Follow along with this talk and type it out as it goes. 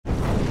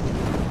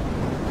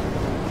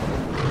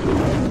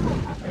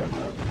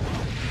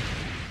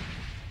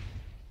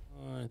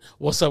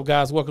What's up,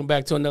 guys? Welcome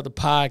back to another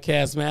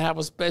podcast, man. I have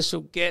a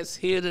special guest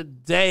here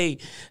today.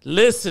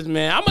 Listen,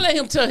 man, I'm gonna let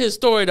him tell his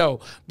story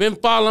though. Been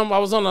following him. I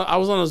was on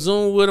a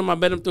Zoom with him. I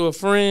met him through a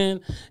friend,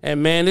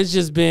 and man, it's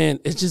just been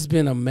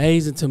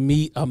amazing to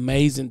meet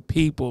amazing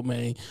people,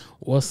 man.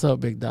 What's up,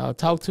 big dog?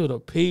 Talk to the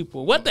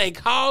people. What they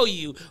call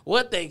you?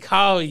 What they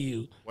call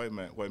you? Wait a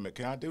minute.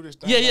 Can I do this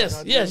thing? Yeah,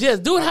 yes.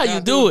 Do it how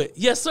you do it.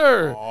 Yes,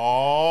 sir.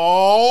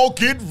 Oh,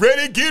 get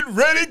ready. Here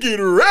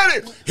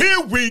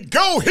we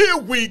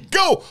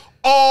go.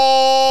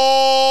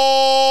 Oh,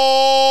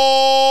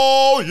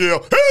 yeah.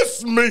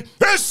 It's me.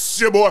 It's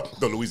your boy,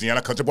 the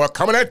Louisiana country boy,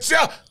 coming at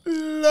ya.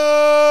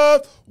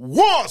 Love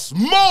once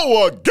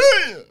more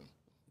again.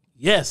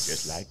 Yes.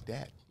 Just like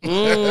that.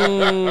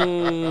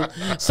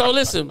 So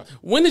listen,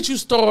 when did you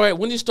start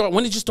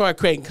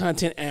creating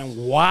content,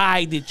 and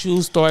why did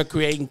you start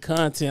creating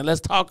content?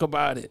 Let's talk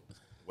about it.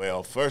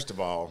 Well, first of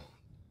all,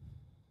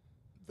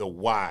 the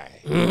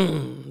why.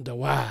 The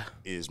why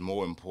is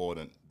more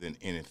important than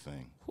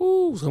anything.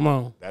 Ooh, come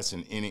on. That's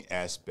in any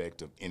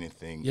aspect of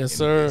anything. Yes,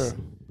 sir.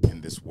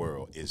 In this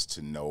world is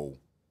to know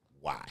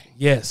why.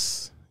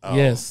 Yes.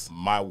 Yes.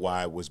 My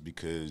why was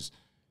because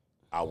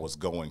I was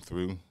going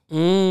through.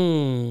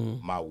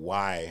 My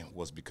why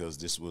was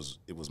because it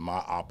was my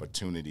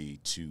opportunity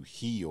to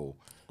heal.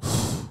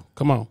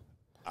 Come on.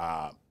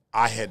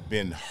 I had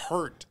been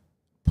hurt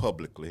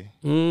publicly.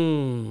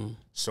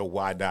 So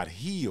why not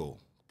heal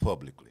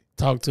publicly?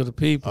 Talk to the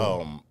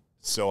people.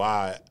 So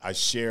I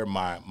share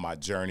my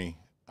journey.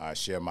 I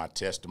share my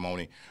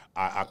testimony.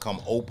 I come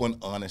open,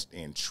 honest,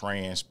 and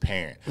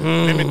transparent.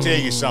 Let me tell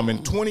you something.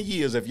 In 20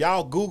 years, if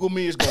y'all Google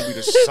me, it's going to be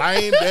the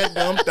same that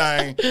dumb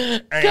thing.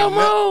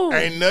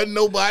 Ain't nothing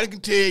nobody can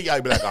tell you. I'll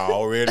be like, I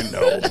already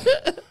know.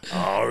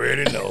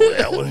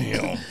 That was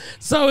him.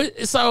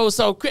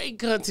 So creating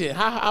content,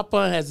 how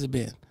fun has it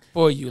been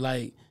for you?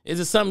 Like,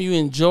 is it something you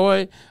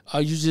enjoy,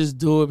 or you just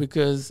do it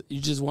because you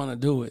just want to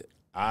do it?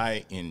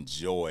 I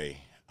enjoy.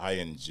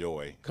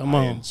 Come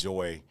on.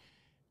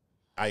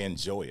 I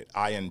enjoy it.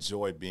 I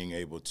enjoy being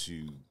able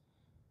to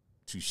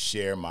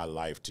share my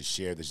life, to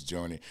share this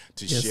journey,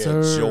 to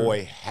share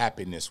joy,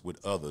 happiness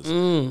with others.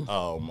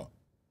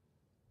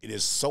 It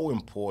is so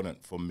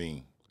important for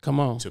me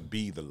to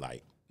be the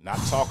light. Not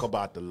talk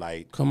about the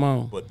light,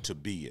 but to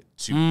be it.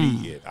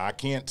 Be it. I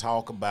can't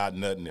talk about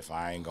nothing if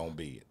I ain't going to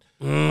be it.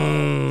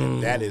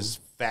 And that is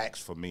facts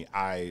for me.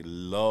 I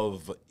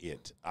love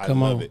it. I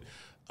love it.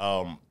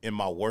 In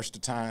my worst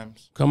of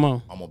times, I'm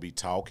going to be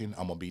talking,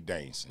 I'm going to be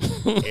dancing.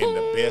 In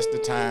the best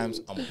of times,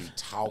 I'm going to be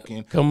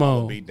talking, I'm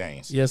going to be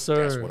dancing. Yes, sir.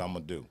 That's what I'm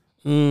going to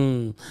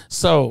do.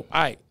 So,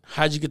 all right,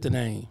 how'd you get the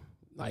name?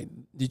 Like,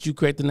 did you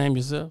create the name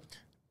yourself?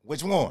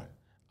 Which one?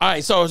 All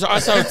right, so tell me,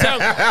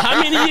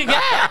 how many you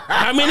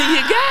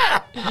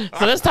got?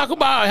 So let's talk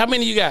about how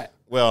many you got.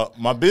 Well,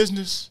 my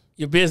business.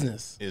 Your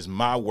business. Is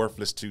My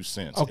Worthless 2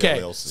 Cents, okay,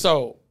 LLC.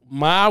 So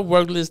My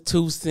Worthless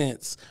 2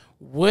 Cents.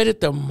 Where did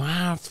the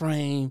mind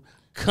frame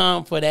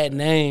come for that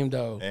name,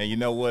 though? And you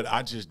know what?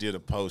 I just did a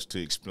post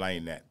to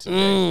explain that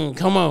today.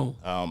 Come on.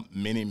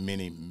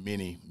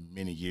 Many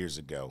years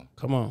ago.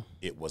 Come on.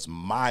 It was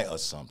my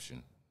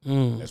assumption.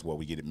 That's where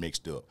we get it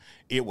mixed up.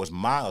 It was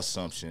my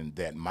assumption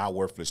that My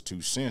Worthless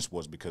 2 Cents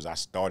was because I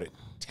started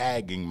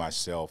tagging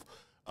myself,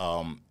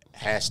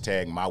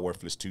 hashtag My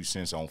Worthless 2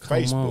 Cents on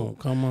Facebook.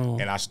 Come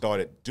on. And I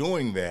started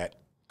doing that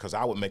because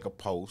I would make a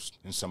post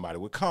and somebody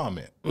would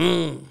comment.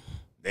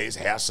 They just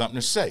have something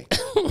to say.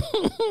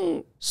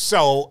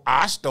 So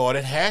I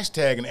started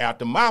hashtagging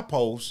after my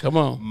post.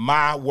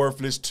 My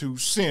Worthless 2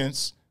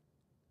 Cents,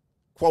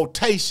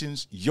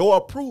 quotations, your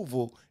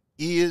approval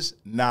is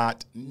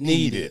not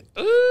needed.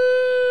 Ooh,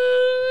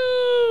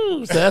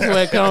 so that's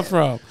where it comes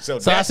from. So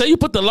I say you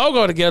put the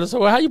logo together.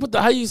 So I see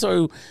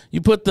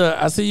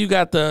you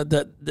got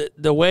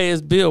the way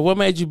it's built. What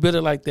made you build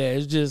it like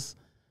that?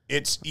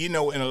 It's and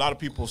a lot of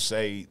people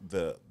say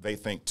they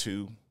think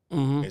two.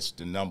 It's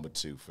the number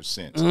 2 for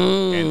cents.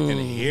 And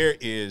here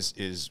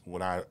is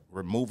when I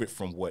remove it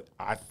from what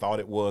I thought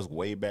it was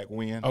way back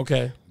when.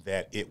 Okay.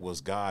 That it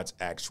was God's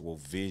actual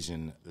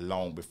vision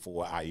long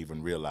before I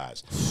even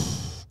realized.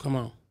 Come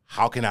on.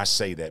 How can I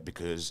say that?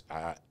 Because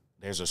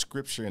there's a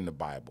scripture in the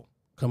Bible.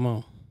 Come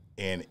on.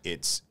 And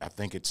I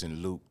think it's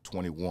in Luke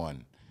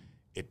 21.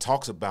 It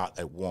talks about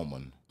a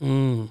woman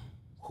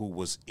who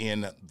was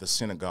in the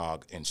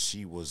synagogue, and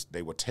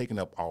they were taking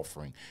up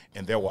offering,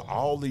 and there were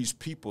all these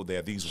people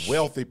there, these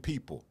wealthy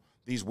people,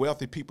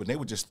 and they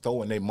were just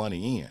throwing their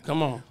money in.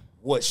 Come on.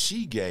 What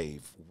she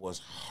gave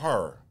was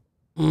her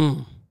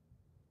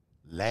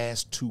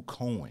last 2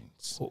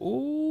 coins.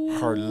 Ooh.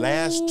 Her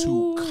last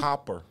 2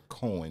 copper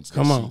coins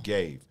that she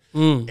gave.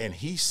 And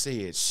he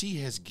said she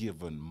has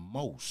given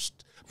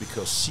most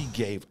because she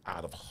gave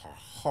out of her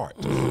heart.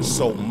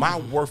 So my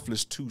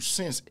worthless 2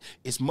 cents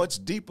is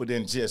much deeper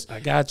than just.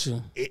 I got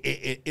you.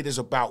 It is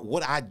about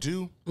what I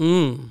do.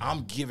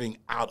 I'm giving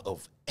out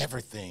of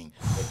everything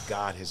that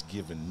God has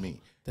given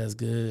me. That's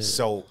good.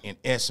 So, in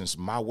essence,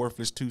 my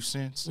worthless 2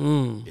 cents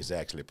is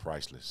actually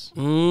priceless.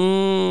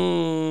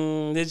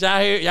 Did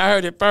y'all hear? Y'all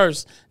heard it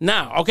first.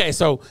 Now, okay,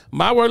 so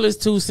my worthless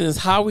 2 cents,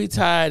 how we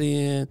tied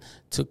in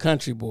to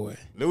Country Boy.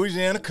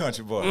 Louisiana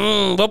Country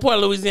Boy. What part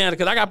of Louisiana?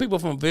 Because I got people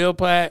from Ville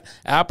Platte,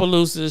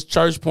 Appaloosas,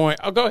 Church Point.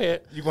 Oh, go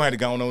ahead. You're going to have to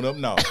go on up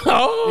north.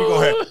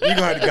 Oh. You're going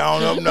to have to go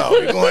on up north.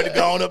 You're going to have to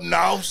go on up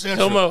north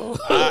central. Come on.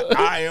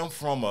 I am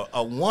from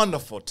a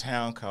wonderful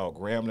town called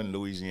Grambling,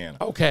 Louisiana.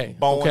 Okay.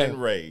 Born and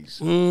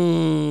raised.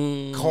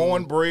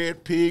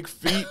 Cornbread, pig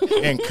feet,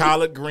 and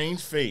collard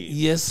greens fed.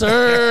 Yes,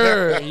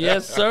 sir.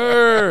 Yes,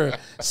 sir.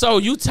 So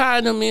you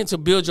tying them in to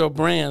build your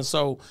brand.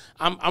 So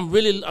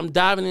I'm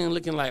diving in and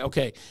looking like,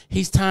 okay,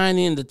 he's tying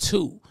in the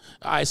two.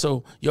 All right,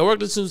 so your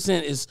worthless 2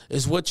 cents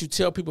is what you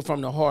tell people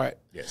from the heart.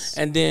 Yes.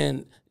 And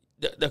then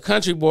the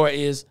Country Boy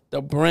is the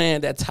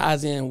brand that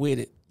ties in with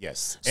it.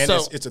 Yes. And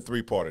so, it's a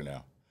 3-parter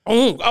now.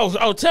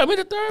 Tell me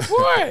the third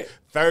part.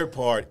 Third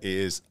part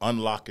is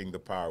unlocking the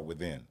power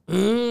within.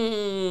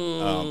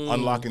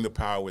 Unlocking the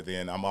power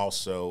within. I'm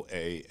also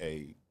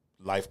a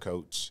life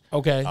coach.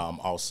 Okay. I'm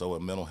also a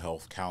mental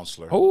health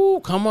counselor.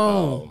 Oh, come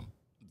on.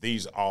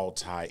 These all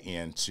tie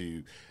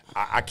into,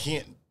 I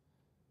can't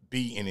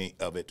be any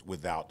of it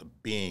without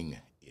being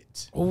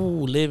it. Oh,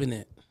 living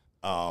it.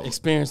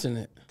 Experiencing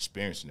it.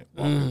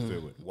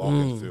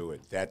 Walking through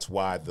it. That's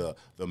why the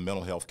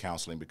mental health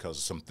counseling, because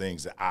of some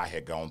things that I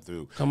had gone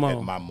through at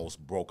my most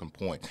broken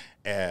point.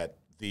 At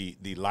the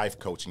life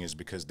coaching is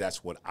because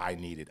that's what I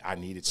needed. I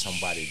needed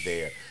somebody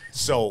there.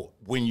 So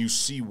when you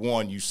see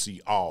one, you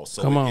see all.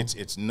 So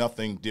it's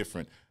nothing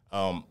different.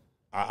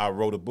 I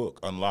wrote a book,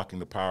 Unlocking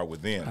the Power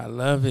Within. I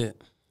love it.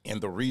 And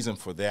the reason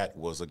for that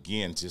was,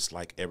 again, just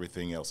like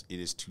everything else, it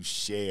is to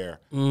share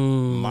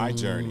my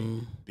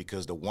journey,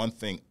 because the one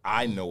thing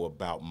I know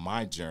about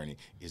my journey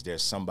is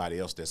there's somebody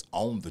else that's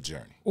on the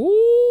journey.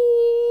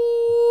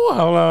 Ooh,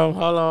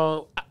 hold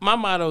on. My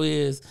motto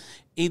is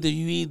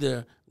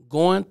either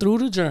going through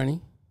the journey,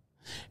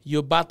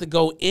 you're about to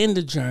go in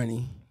the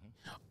journey,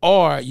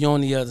 or you're on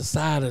the other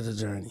side of the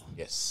journey.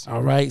 Yes.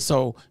 All right?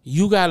 So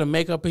you got to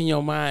make up in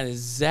your mind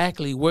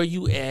exactly where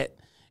you at,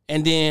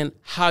 and then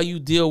how you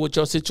deal with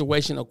your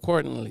situation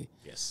accordingly.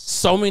 Yes.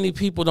 So many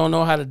people don't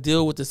know how to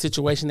deal with the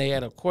situation they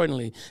had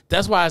accordingly.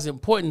 That's why it's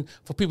important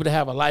for people to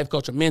have a life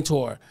coach, a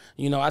mentor.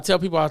 You know, I tell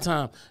people all the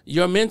time,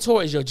 your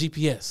mentor is your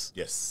GPS.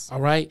 Yes.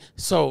 All right?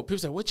 So people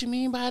say, what you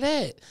mean by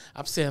that?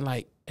 I'm saying,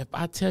 like, if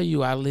I tell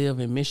you I live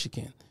in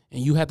Michigan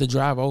and you have to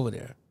drive over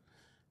there,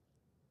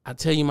 I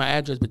tell you my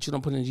address, but you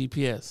don't put in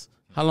GPS.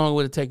 How long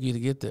would it take you to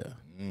get there?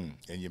 And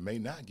you may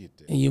not get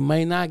there. And you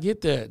may not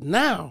get there.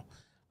 Now,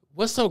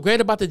 what's so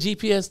great about the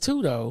GPS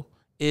too, though,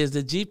 is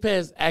the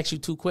GPS asks you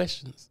 2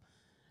 questions.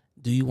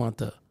 Do you want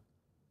the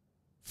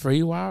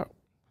free route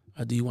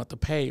or do you want the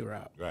paid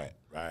route? Right.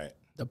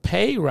 The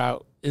paid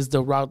route is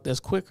the route that's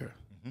quicker.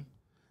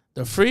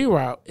 The free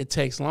route, it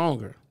takes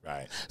longer.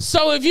 Right.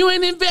 So if you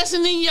ain't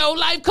investing in your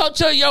life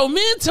coach or your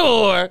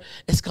mentor,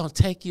 it's going to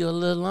take you a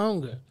little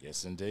longer.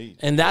 Yes, indeed.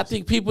 And I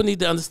think people need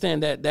to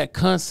understand that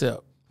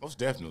concept. Most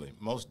definitely,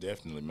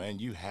 man.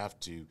 You have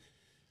to.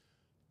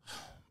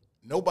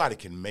 Nobody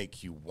can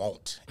make you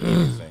want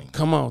anything.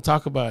 Come on,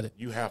 talk about it.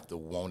 You have to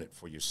want it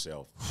for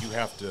yourself. You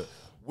have to.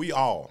 We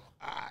all,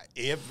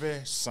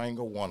 every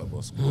single one of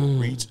us, will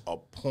reach a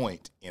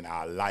point in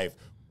our life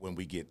when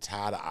we get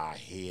tired of our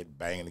head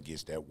banging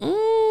against that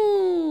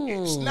wall.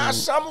 It's not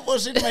some of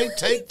us. It may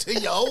take to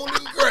your old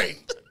and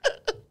grave.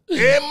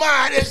 It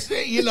might.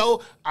 You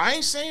know, I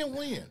ain't saying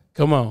when.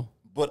 Come on.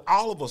 But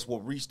all of us will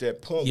reach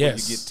that point where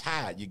you get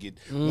tired.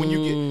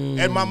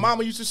 And my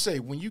mama used to say,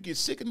 when you get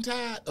sick and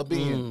tired of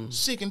being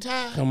sick and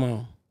tired, come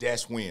on,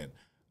 that's when.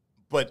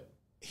 But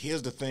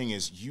here's the thing: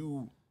 is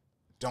you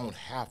don't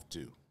have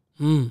to,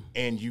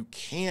 and you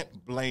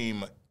can't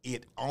blame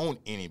it on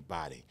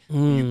anybody.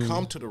 You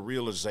come to the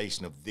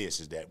realization of this: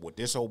 is that what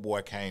this old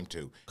boy came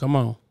to? Come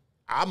on,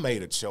 I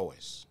made a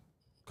choice.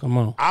 Come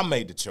on, I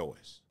made the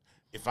choice.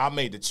 If I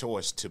made the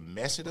choice to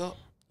mess it up,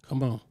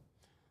 come on.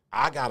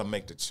 I got to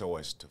make the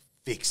choice to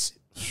fix it.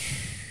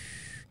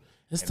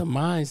 It's the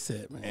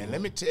mindset, man. And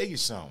let me tell you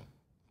something.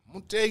 I'm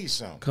going to tell you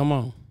something. Come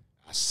on.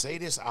 I say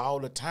this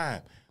all the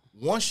time.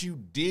 Once you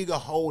dig a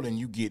hole and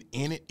you get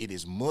in it, it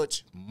is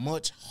much,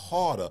 much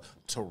harder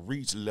to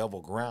reach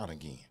level ground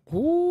again.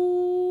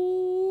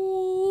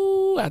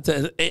 Ooh. Let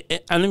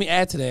me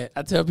add to that.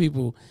 I tell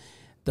people,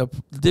 the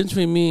difference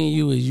between me and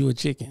you is you a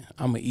chicken.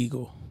 I'm an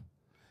eagle.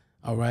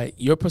 All right?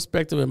 Your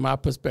perspective and my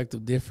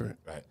perspective different.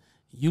 Right.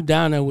 You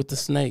down there with the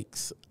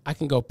snakes. I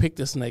can go pick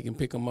the snake and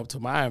pick him up to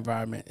my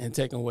environment and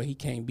take him where he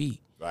can't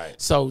be. Right.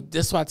 So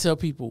that's why I tell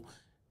people,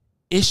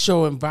 it's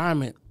your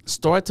environment.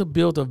 Start to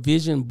build a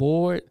vision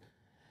board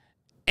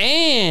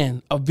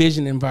and a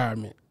vision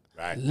environment.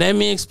 Right. Let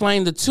me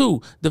explain the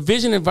two. The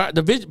vision.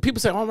 People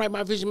say, all right,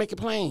 my vision, make it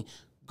plain.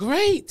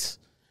 Great.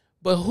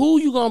 But who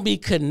you going to be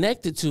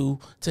connected to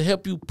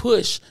help you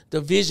push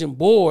the vision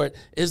board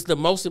is the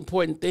most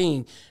important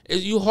thing.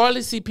 You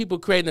hardly see people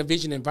creating a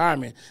vision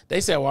environment. They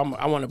say, well,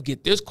 I want to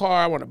get this car.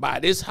 I want to buy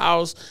this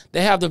house.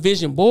 They have the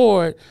vision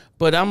board.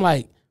 But I'm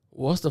like,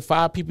 what's the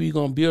 5 people you're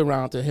going to be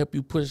around to help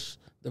you push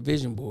the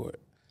vision board?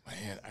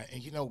 Man,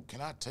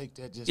 can I take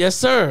that? Yes,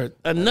 sir.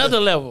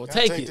 Another level.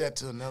 Take that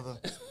to another.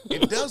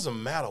 It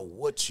doesn't matter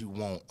what you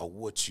want or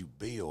what you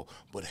build,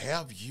 but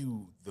have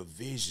you the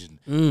vision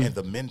and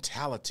the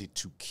mentality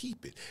to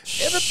keep it.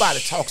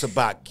 Everybody talks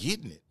about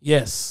getting it.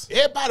 Yes.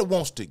 Everybody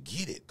wants to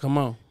get it. Come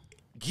on.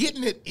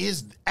 Getting it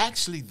is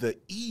actually the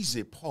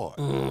easy part.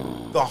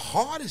 The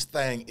hardest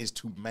thing is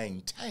to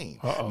maintain.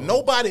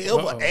 Nobody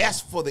ever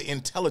asked for the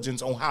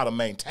intelligence on how to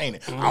maintain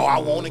it. Oh, I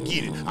want to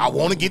get it. I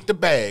want to get the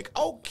bag.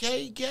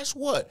 Okay, guess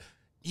what?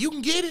 You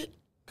can get it.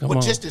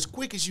 But just as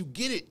quick as you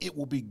get it, it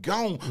will be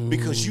gone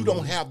because you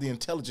don't have the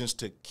intelligence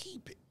to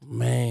keep it.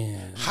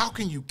 Man. How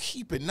can you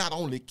keep it? Not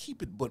only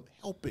keep it, but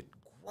help it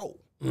grow.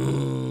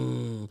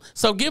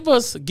 So give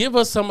us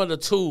some of the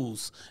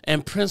tools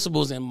and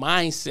principles and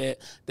mindset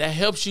that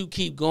helps you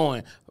keep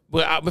going.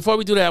 But before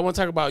we do that, I want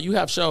to talk about, you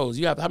have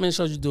shows. How many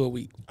shows you do a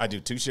week? I do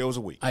 2 shows a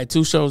week. I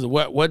 2 shows.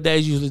 What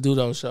days you usually do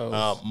those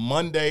shows?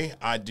 Monday,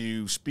 I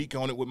do Speak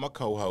On It with my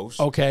co-host.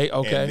 Okay.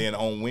 And then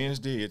on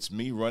Wednesday, it's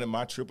me running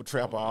my triple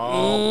trap.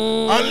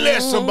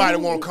 Unless somebody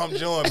want to come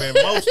join me.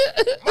 Most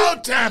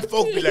time,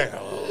 folks be like,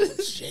 oh,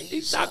 Jesus.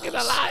 He's talking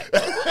a lot.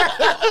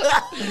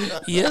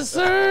 Yes,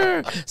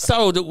 sir.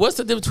 So what's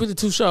the difference between the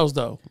 2 shows,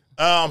 though?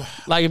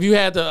 Like if you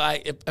had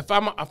to, if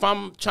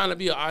I'm trying to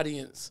be an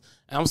audience,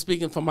 and I'm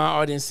speaking for my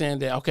audience saying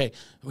that, okay,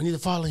 we need to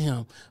follow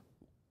him.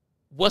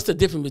 What's the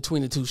difference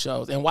between the 2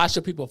 shows, and why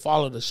should people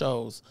follow the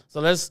shows? So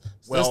let's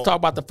talk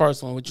about the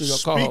first one, which is your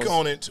co-host. Speak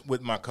On It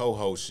with my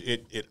co-host.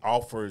 It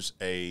offers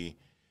a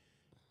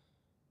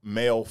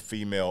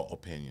male-female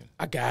opinion.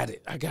 I got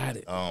it.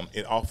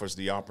 It offers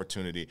the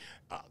opportunity.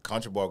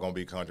 Country boy gonna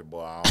be country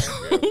boy. I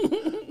don't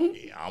care.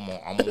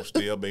 I'm gonna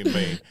still be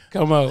me.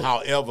 Come on.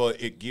 However,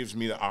 it gives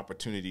me the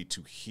opportunity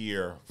to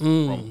hear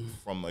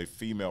from a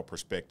female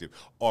perspective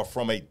or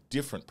from a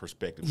different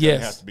perspective.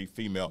 Yes. It has to be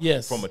female.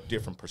 Yes. From a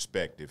different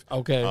perspective.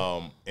 Okay.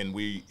 And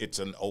it's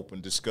an open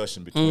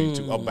discussion between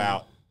 2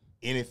 about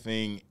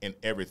anything and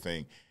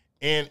everything,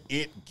 and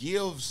it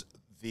gives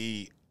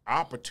the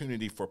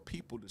opportunity for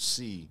people to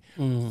see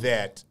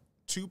that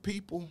 2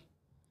 people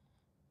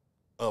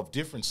of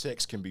different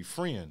sex can be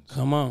friends.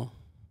 Come on.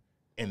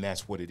 And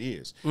that's what it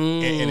is.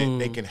 And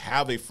they can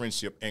have a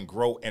friendship and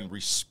grow and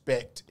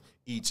respect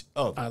each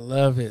other. I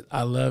love it.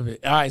 All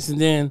right,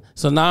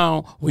 so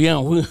now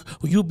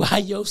you by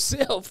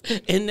yourself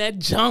in that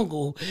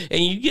jungle,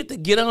 and you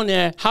get on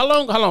there. How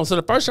long? So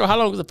the first show, how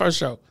long was the first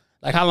show?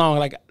 Like how long,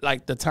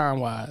 like the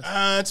time-wise?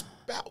 It's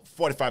about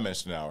 45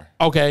 minutes to an hour.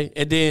 Okay,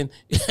 and then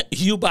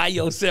you by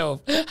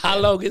yourself. How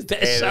long is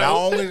that show? As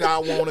long as I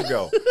want to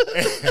go.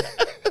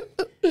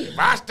 If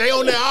I stay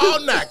on there all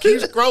night, keep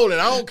scrolling,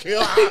 I don't care.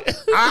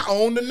 I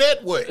own the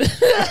network.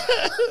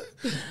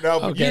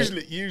 No, but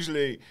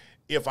usually,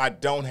 if I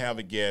don't have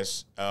a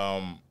guest,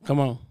 come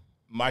on,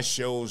 my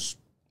shows,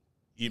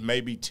 it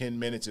may be 10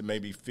 minutes, it may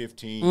be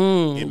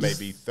 15, it may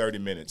be 30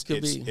 minutes.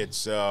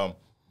 It's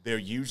they're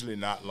usually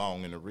not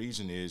long, and the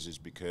reason is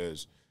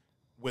because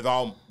with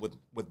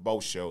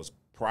both shows,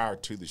 prior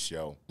to the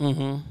show,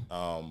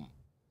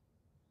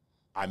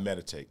 I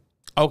meditate.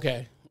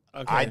 Okay.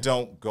 I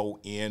don't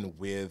go in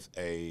with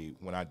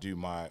when I do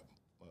my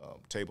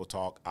table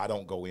talk, I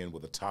don't go in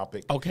with a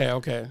topic.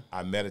 Okay.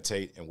 I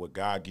meditate, and what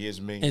God gives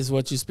me is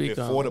what you speak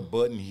before on. Before the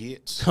button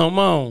hits. Come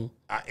on.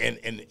 And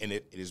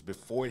it is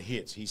before it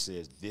hits, he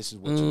says, this is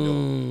what you're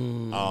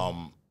doing.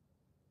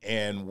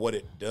 And what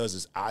it does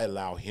is I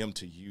allow him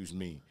to use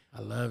me. I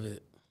love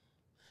it.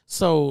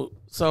 So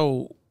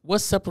what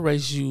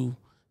separates you?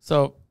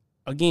 So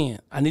again,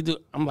 I'm like,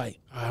 all right,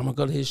 I'm gonna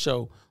go to his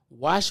show.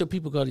 Why should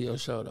people go to your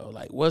show though?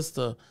 Like, what's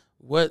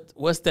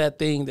that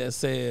thing that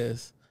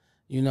says,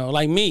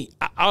 like me,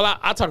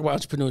 I talk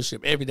about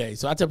entrepreneurship every day.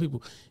 So I tell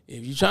people,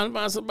 if you're trying to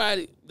find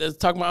somebody that's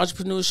talking about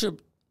entrepreneurship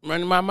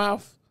running my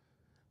mouth,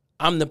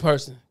 I'm the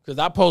person. Because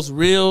I post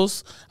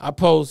reels, I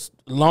post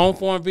long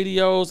form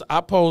videos,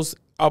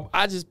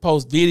 I just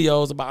post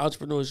videos about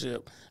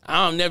entrepreneurship.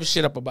 I don't never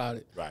shit up about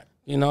it. Right.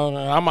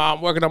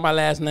 I'm working on my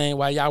last name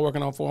while y'all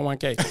working on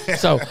 401k.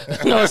 So,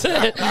 you know what I'm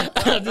saying?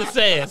 I'm just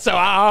saying. So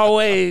I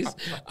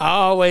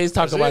always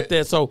talk about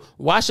that. So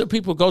why should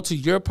people go to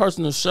your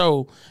personal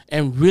show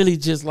and really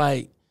just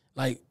like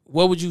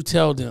what would you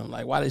tell them?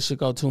 Like why they should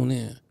go tune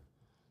in?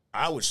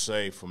 I would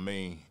say for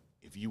me,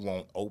 if you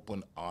want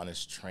open,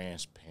 honest,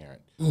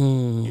 transparent,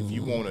 if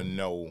you want to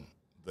know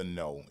the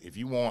know, if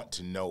you want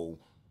to know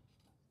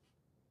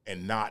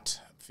and not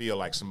feel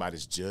like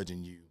somebody's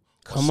judging you,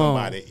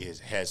 somebody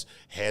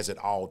has it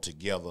all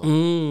together.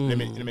 Let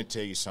me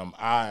tell you something.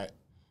 I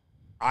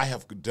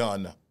have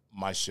done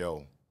my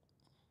show.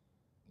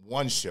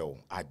 One show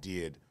I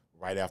did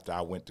right after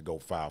I went to go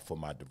file for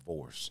my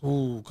divorce.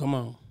 Ooh, come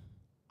on.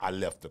 I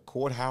left the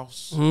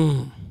courthouse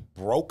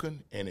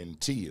broken and in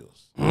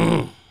tears.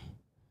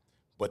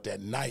 But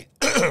that night,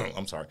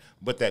 I'm sorry,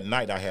 but that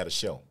night I had a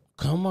show.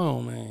 Come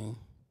on, man.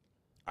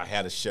 I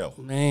had a show.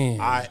 Man.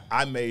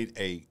 I made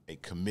a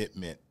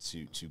commitment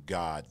to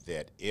God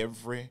that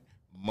every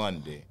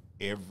Monday,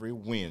 every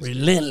Wednesday,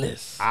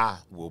 relentless, I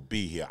will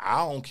be here. I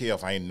don't care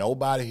if ain't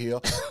nobody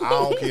here. I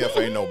don't care if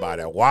ain't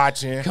nobody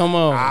watching. Come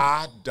on.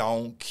 I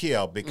don't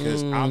care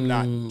because I'm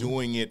not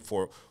doing it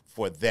for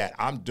that.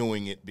 I'm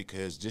doing it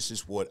because this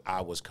is what I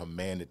was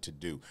commanded to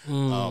do.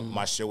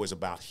 My show is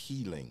about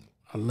healing.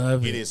 I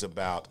love it.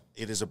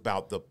 It is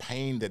about the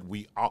pain that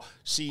we all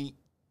see.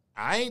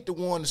 I ain't the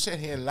one to sit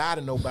here and lie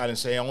to nobody and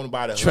say I want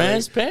nobody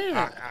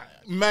transparent.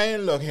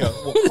 Man, look here,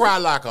 will cry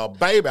like a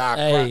baby. I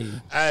cry.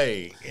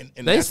 Hey,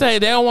 and they say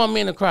they don't want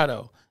men to cry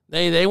though.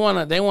 They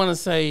wanna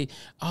say,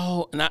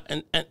 oh,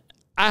 and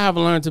I have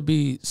learned to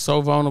be so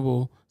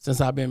vulnerable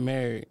since I've been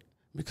married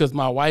because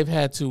my wife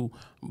had to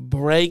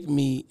break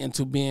me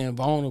into being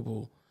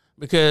vulnerable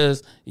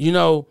because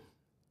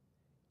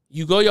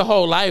you go your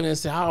whole life and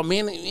say, oh,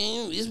 man,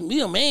 be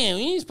a man.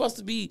 You ain't supposed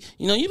to be,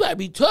 you got to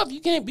be tough.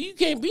 You can't be you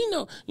can't be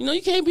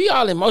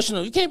all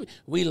emotional.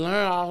 We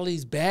learn all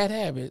these bad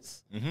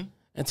habits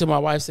until my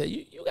wife said,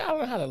 you got to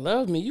learn how to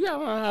love me. You got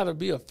to learn how to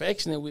be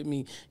affectionate with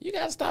me. You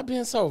got to stop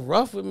being so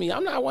rough with me.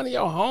 I'm not one of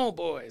your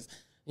homeboys.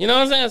 You know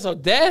what I'm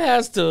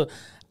saying? So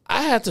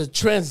I had to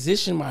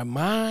transition my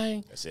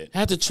mind. That's it. I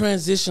had to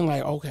transition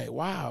like, okay,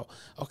 wow.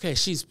 Okay,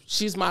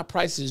 she's my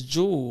priceless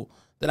jewel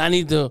that I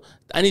need to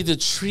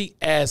treat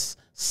as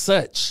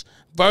such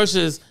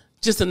versus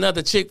just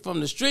another chick from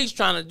the streets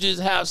trying to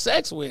just have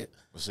sex with.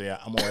 Well, see,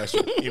 I'm gonna ask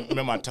you.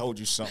 Remember, I told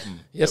you something.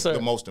 Yes, sir.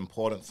 The most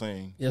important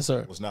thing. Yes,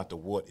 sir. Was not the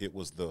what; it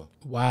was the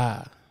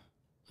why.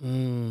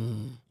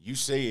 You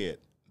said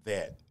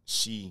that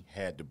she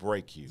had to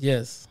break you.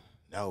 Yes.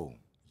 No,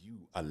 you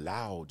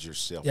allowed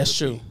yourself. That's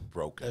to true. Be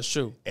broken. That's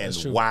true. And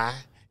That's true. why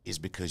is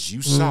because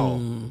you saw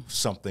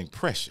something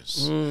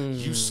precious.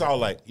 You saw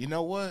like, you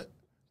know what?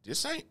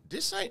 This ain't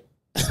this ain't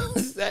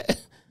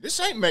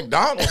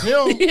McDonald's.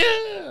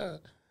 Yeah.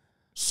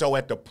 So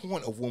at the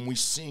point of when we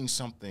seeing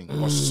something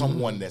or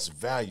someone that's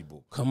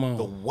valuable, come on,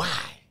 the why.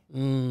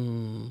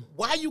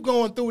 Why you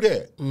going through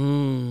that?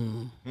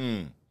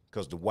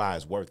 Because the why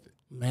is worth it.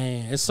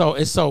 Man, it's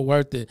so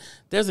worth it.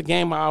 There's a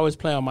game I always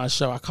play on my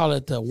show. I call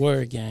it the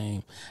word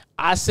game.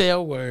 I say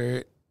a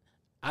word,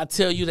 I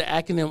tell you the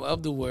acronym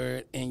of the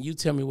word, and you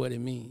tell me what it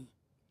means.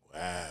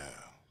 Wow.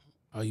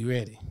 Are you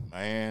ready?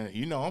 Man,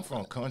 I'm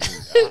from country.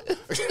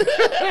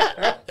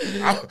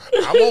 I'm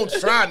gonna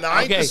try now.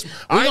 I ain't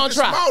the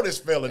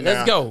smartest fella now.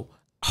 Let's go.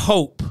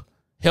 Hope.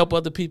 Help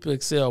other people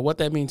excel. What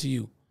that mean to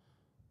you?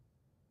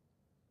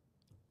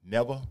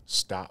 Never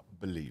stop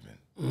believing.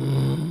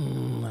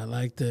 I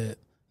like that.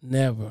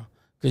 Never.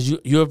 Because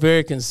you're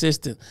very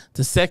consistent.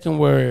 The second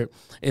word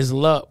is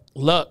luck.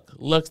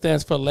 Luck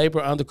stands for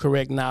labor under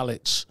correct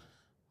knowledge.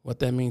 What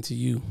that mean to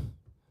you?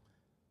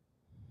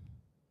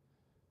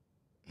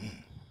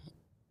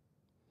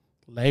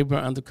 Labor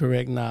under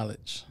correct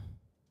knowledge.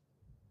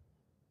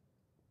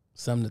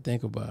 Something to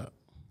think about.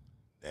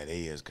 That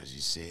is because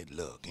you said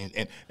look.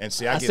 And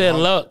see, I said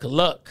luck.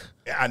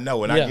 I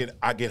know, and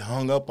I get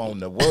hung up on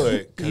the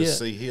word because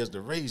see, here's the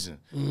reason.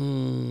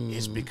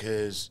 It's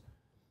because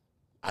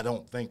I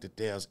don't think that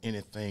there's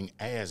anything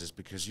as it's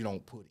because you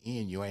don't put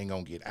in, you ain't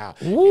gonna get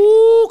out.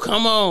 Ooh,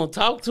 come on,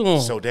 talk to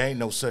him. So there ain't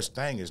no such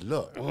thing as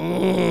luck.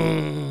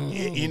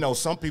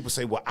 Some people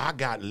say, well, I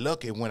got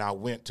lucky when I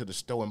went to the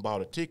store and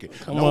bought a ticket.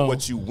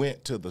 But you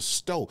went to the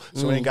store.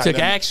 So it ain't got took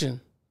action.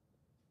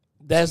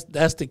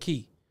 That's the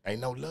key.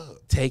 Ain't no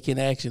luck. Taking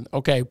action.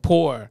 Okay,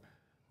 pour,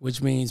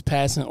 which means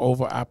passing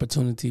over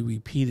opportunity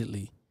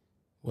repeatedly.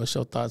 What's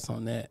your thoughts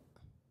on that?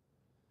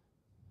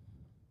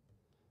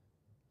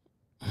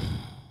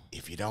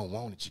 If you don't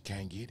want it, you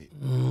can't get it.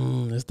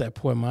 It's that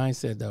poor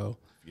mindset, though.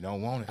 If you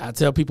don't want it. I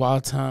tell people all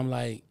the time,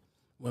 like,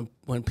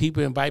 when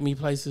people invite me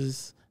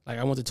places, like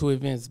I went to 2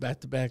 events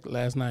back-to-back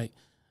last night.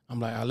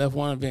 I'm like, I left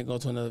one event, go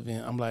to another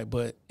event. I'm like,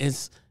 but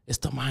it's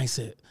the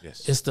mindset.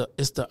 Yes. It's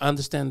the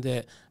understanding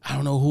that I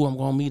don't know who I'm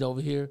going to meet over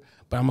here,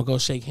 but I'm going to go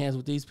shake hands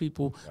with these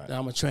people. Right. Then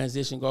I'm going to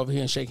transition, go over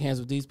here and shake hands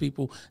with these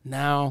people.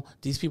 Now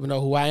these people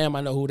know who I am.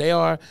 I know who they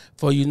are.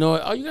 For you know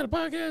it, oh, you got a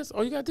podcast?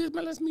 Oh, you got this?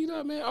 Man, let's meet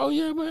up, man. Oh,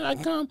 yeah, man, I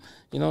can come.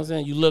 You know what I'm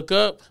saying? You look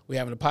up, we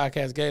having a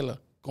podcast gala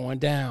going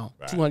down.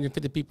 Right.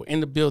 250 people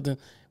in the building.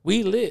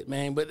 We lit,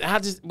 man. But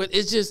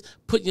it's just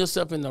putting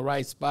yourself in the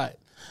right spot.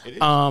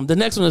 The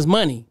next one is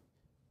money.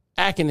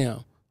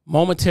 Acronym.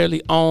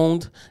 Momentarily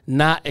owned,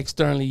 not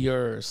externally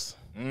yours.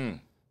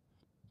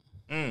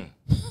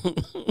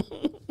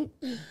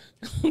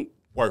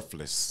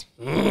 Worthless.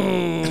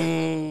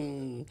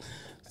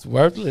 It's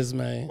worthless,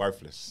 man.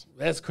 Worthless.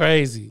 That's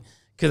crazy.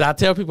 Because I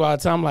tell people all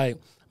the time, like,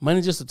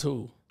 money's just a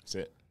tool. That's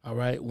it. All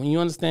right? When you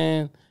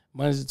understand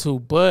money's a tool,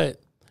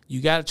 but you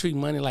got to treat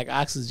money like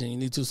oxygen. You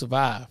need to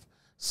survive.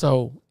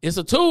 So it's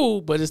a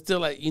tool, but it's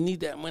still like you need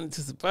that money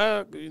to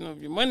survive. If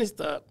your money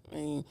stops,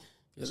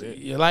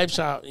 your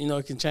lifestyle,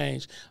 it can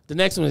change. The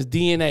next one is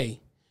DNA,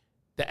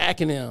 the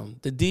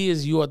acronym. The D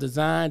is your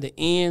design, the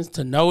N's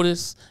to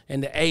notice,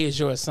 and the A is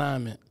your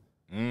assignment.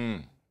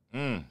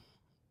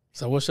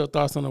 So what's your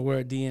thoughts on the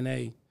word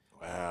DNA?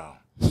 Wow.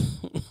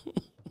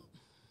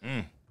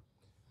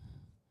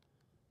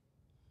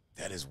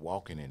 That is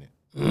walking in it.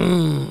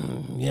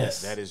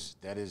 Yes. That is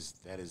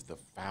the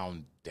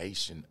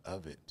foundation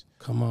of it.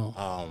 Come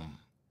on.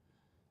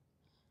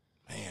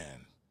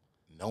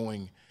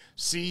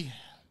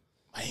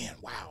 Man,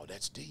 wow,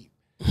 that's deep.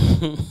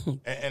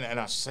 and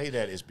I say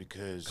that is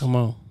because Come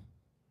on.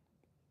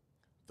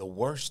 The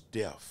worst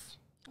death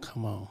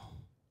Come on.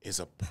 is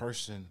a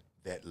person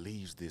that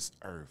leaves this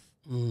earth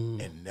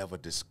and never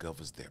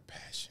discovers their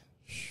passion.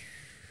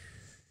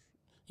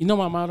 You know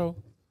my motto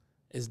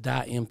is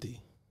die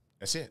empty.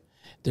 That's it.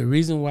 The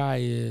reason why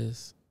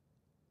is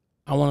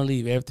I want to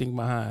leave everything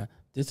behind.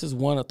 This is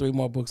 1 or 3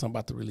 more books I'm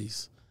about to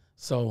release.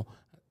 So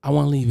I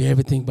want to leave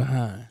everything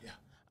behind.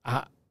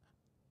 Yeah.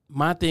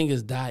 My thing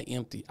is die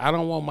empty. I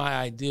don't want my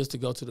ideas to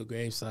go to the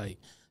gravesite.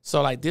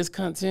 So like this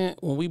content,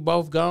 when we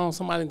both gone,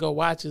 somebody can go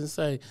watch it and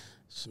say,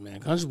 man,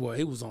 Country Boy,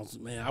 he was on,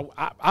 man,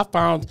 I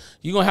found,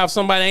 you going to have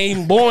somebody that ain't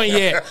even born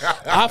yet.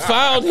 I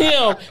found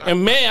him,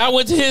 and man, I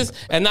went to his,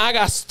 and now I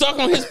got stuck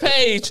on his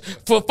page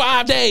for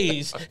 5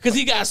 days because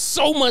he got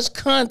so much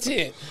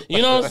content.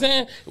 You know what I'm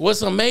saying?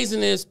 What's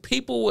amazing is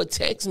people would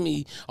text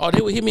me, or they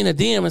would hit me in a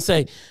DM and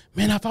say,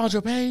 man, I found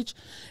your page,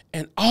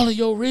 and all of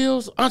your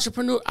reels,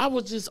 entrepreneur, I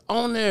was just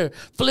on there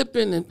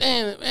flipping, and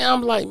man,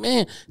 I'm like,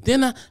 man,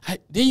 then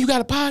you got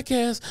a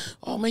podcast.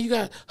 Oh man, you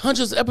got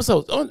hundreds of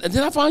episodes. Oh, and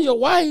then I found your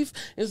wife.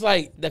 It's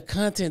like the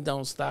content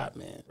don't stop,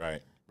 man.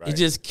 Right. You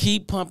just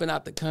keep pumping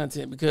out the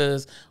content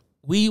because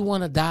we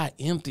want to die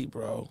empty,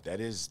 bro. That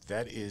is.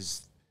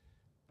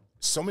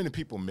 So many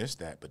people miss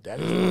that, but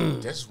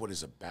that's what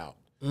it's about.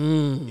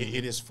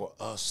 It is for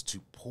us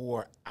to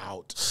pour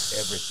out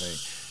everything.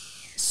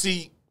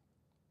 See.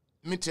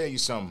 Let me tell you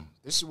something.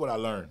 This is what I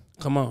learned.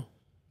 Come on.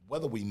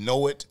 Whether we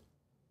know it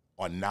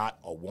or not,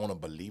 or want to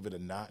believe it or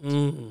not,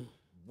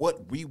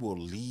 what we will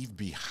leave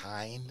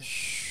behind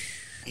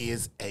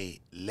is a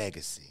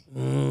legacy.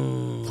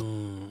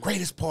 The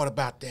greatest part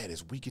about that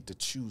is we get to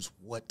choose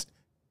what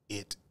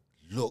it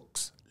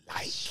looks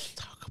like.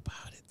 Talk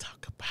about it.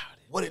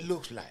 What it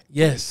looks like.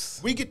 Yes.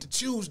 We get to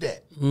choose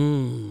that.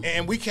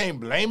 And we can't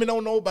blame it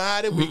on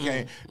nobody. We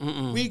can't.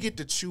 We get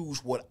to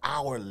choose what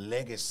our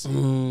legacy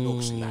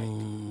looks like.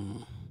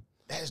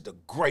 That's the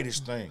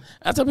greatest thing.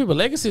 I tell people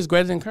legacy is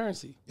greater than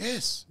currency.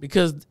 Yes.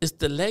 Because it's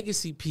the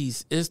legacy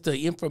piece. It's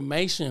the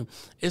information.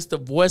 It's the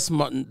voice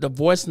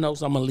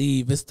notes I'm going to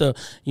leave. It's the,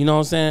 you know what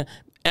I'm saying?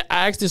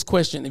 I asked this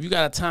question. If you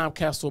got a time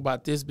capsule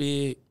about this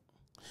big,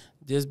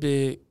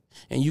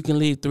 and you can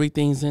leave 3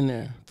 things in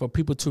there for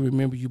people to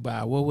remember you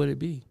by, what would it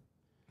be?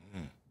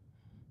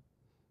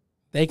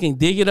 They can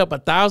dig it up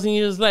 1,000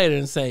 years later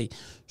and say,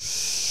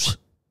 shh,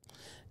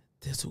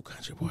 this who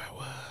Country Boy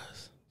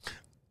was.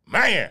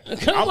 Man,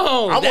 Come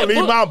on. I'm going to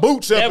leave my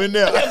boots up in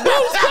there.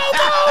 Boots, come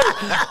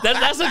on.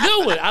 That's a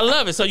good one. I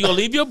love it. So you're going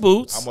to leave your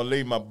boots. I'm going to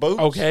leave my boots.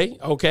 Okay.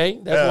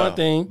 That's one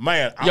thing.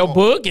 Man. Your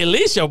book, at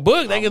least your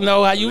book. They can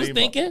know how you was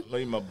thinking.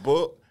 Leave my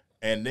book.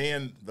 And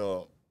then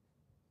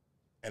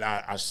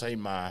I say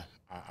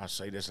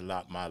this a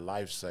lot, my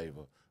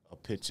lifesaver, a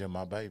picture of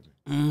my baby.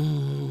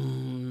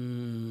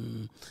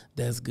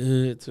 That's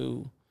good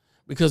too,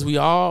 because we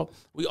all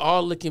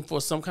looking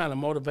for some kind of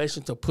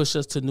motivation to push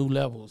us to new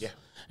levels. Yeah.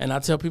 And I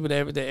tell people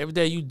that every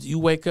day you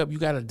wake up, you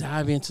got to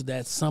dive into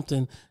that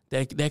something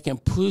that can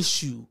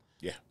push you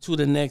to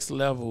the next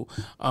level.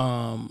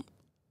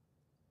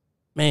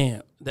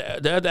 Man,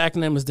 the other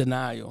acronym is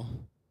denial,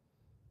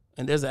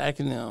 and there's an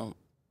acronym,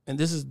 and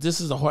this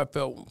is a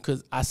heartfelt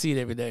because I see it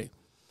every day.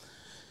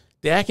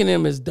 The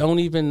acronym is don't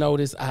even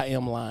notice I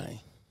am lying.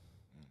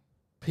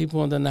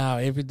 People in denial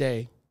every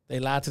day. They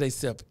lie to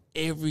themselves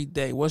every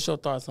day. What's your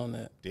thoughts on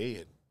that?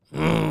 Dead.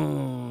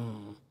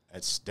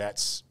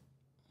 That's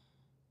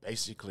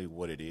basically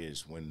what it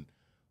is. When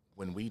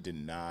we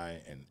deny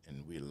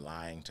and we're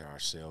lying to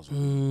ourselves,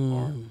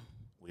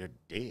 we're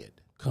dead.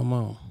 Come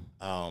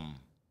on.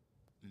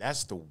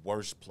 That's the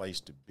worst place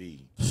to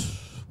be,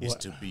 is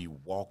to be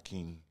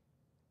walking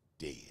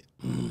dead.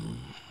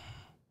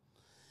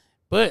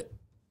 But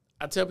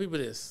I tell people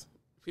this.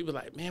 People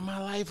like, man, my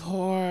life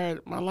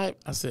hard.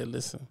 I said,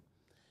 listen,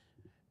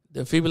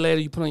 the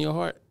defibrillator you put on your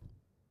heart,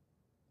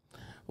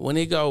 when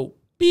it go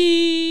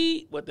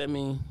beep, what that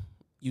mean?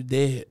 You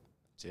dead.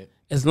 That's it.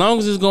 As long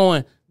as it's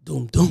going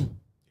doom, doom,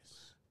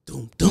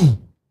 doom,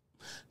 doom,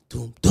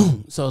 doom,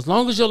 doom. So as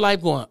long as your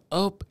life going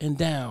up and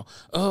down,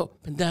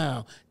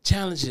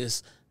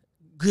 challenges,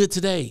 good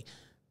today,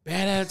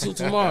 bad attitude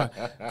tomorrow,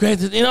 great,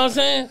 you know what I'm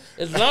saying?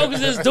 As long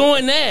as it's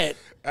doing that,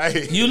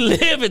 hey, you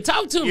live it.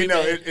 Talk to me. You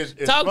know, man. it's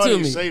Talk funny to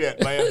me. You say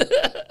that, man.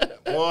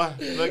 Boy,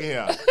 look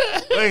at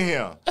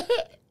him.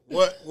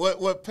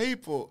 What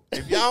people?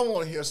 If y'all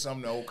want to hear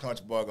something the old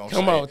country boy gonna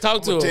come say, on,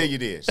 talk to him. Tell you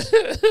this.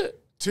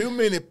 Too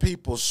many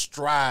people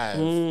strive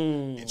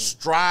and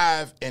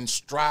strive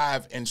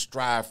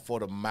for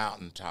the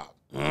mountaintop.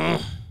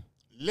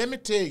 Let me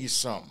tell you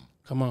something.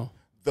 Come on.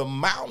 The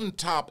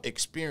mountaintop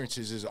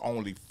experiences is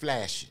only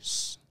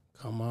flashes.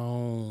 Come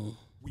on.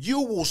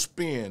 you will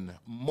spend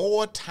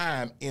more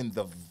time in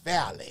the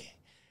valley.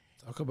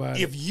 Talk about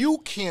if you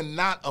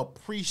cannot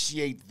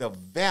appreciate the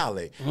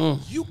valley,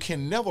 you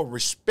can never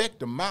respect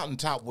the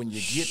mountaintop when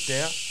you get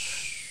there.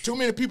 Too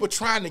many people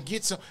trying to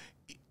get some.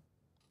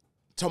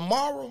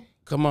 Tomorrow,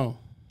 come on,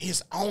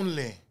 is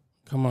only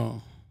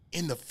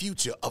in the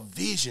future, a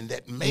vision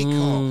that may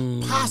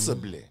come,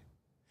 possibly.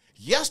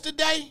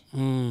 Yesterday,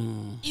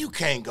 you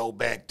can't go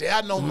back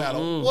there no matter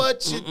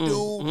what you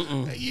do.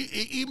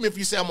 Even if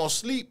you say I'm going to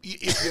sleep,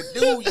 if you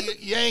do,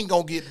 you ain't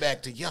going to get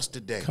back to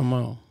yesterday. Come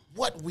on.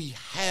 What we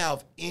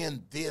have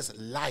in this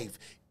life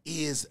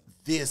is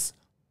this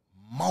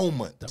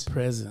moment. The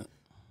present.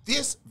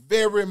 This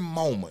very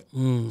moment.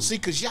 See,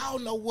 because y'all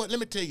know what? Let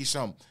me tell you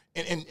something.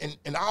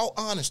 In all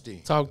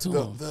honesty, talk to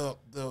him.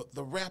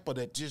 The rapper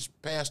that just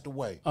passed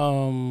away.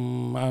 So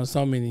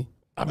many.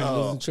 I've been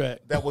losing track.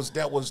 That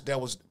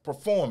was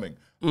performing.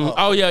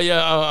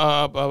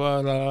 Yeah.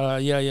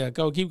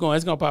 Go, keep going.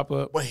 It's gonna pop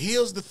up. But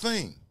here's the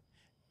thing.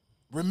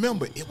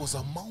 Remember, it was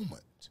a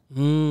moment.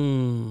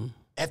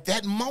 At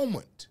that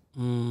moment,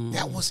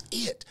 that was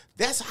it.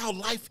 That's how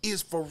life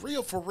is for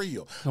real, for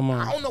real. Come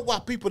on. I don't know why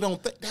people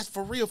don't think that's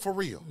for real, for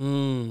real.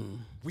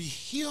 We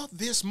hear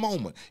this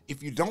moment.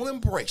 If you don't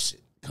embrace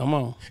it, come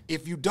on.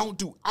 if you don't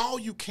do all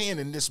you can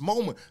in this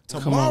moment,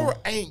 tomorrow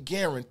ain't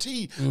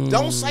guaranteed.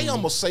 Don't say I'm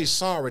going to say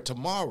sorry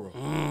tomorrow.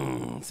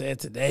 Say it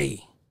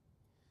today.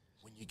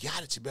 When you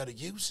got it, you better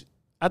use it.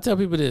 I tell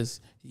people this.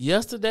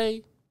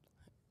 Yesterday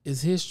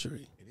is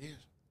history. It is.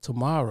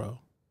 Tomorrow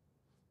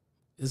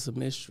is a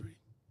mystery.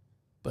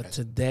 But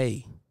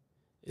today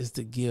is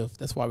the gift.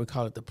 That's why we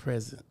call it the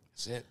present.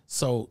 That's it.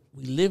 So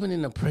we living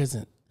in the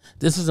present.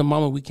 This is a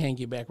moment we can't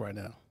get back right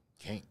now.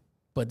 Can't.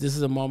 But this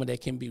is a moment that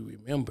can be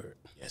remembered.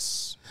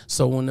 Yes.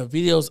 So when the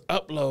videos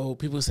upload,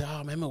 people say,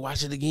 oh, man, I'm going to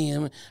watch it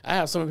again. I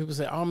have some people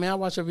say, oh, man, I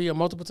watch your video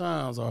multiple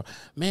times. Or,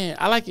 man,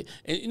 I like it.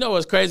 And you know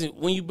what's crazy?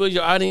 When you build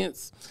your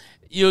audience,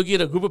 you'll get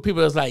a group of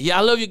people that's like, yeah,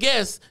 I love your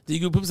guests. Then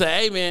you group of people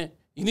say, hey, man,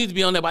 you need to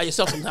be on there by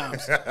yourself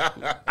sometimes.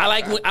 I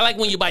like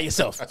when you're by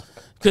yourself.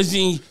 Because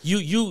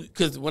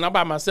because when I'm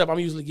by myself, I'm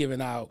usually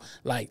giving out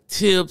like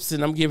tips,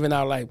 and I'm giving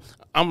out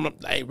I'm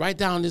like, write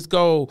down this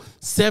goal,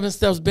 7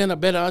 steps being a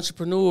better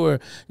entrepreneur.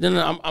 Then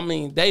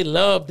they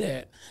love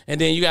that. And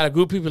then you got a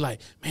group of people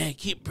like, man,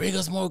 bring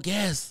us more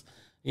guests.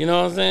 You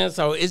know what I'm saying?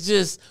 So it's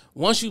just,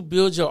 once you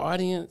build your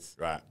audience,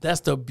 right,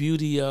 that's the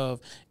beauty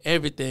of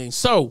everything.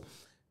 So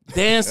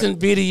dancing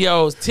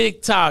videos,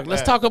 TikTok.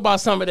 Let's talk about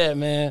some of that,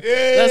 man.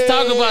 Yay! Let's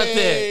talk about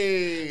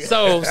that.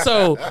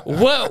 So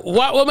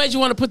what made you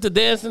want to put the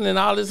dancing and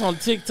all this on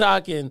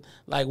TikTok, and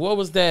what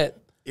was that?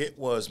 It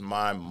was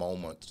my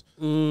moment,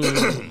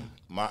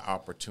 my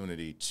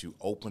opportunity to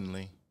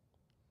openly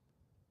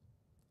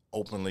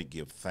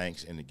give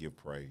thanks and to give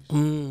praise.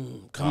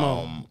 Come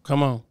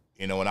on.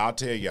 You know, and I'll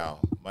tell y'all,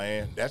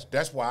 man,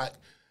 that's why.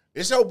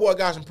 This old boy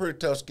got some pretty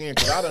tough skin,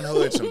 because I done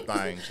heard some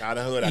things. I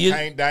done heard I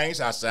can't dance.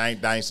 I say I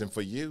ain't dancing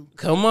for you.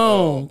 Come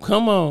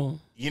on.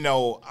 You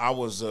know, I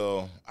was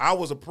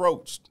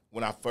approached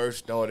when I first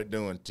started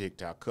doing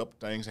TikTok. A couple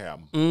things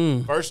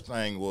happened. First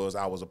thing was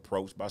I was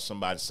approached by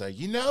somebody to say,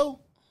 you know,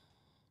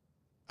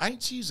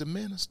 ain't you a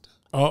minister?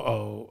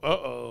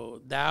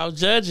 Thou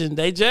judging.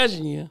 They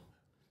judging you.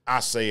 I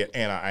said,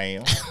 and I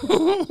am.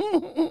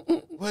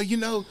 Well, you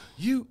know,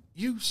 you.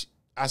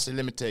 I said,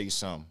 let me tell you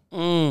something.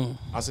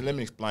 I said, let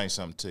me explain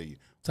something to you.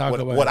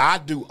 What I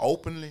do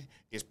openly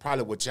is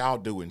probably what y'all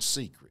do in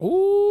secret.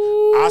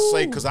 Ooh. I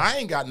say, because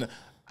I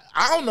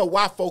don't know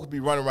why folks be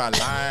running around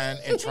lying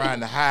and trying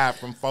to hide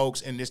from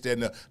folks and this, that,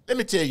 and that. Let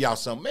me tell y'all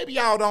something. Maybe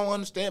y'all don't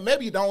understand.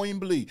 Maybe you don't even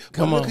believe.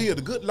 But look here,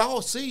 the good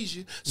Lord sees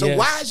you. So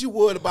why is you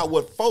worried about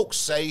what folks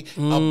say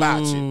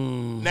about you?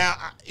 Now,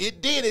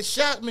 it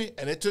shocked me,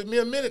 and it took me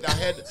a minute.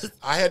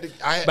 I had to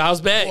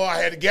bounce back. Well, I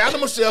had to gather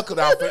myself, because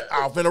I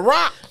was finna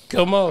rock.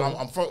 Come on.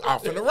 I'm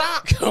finna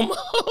rock. Come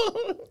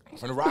on. I'm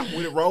finna rock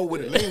with it, roll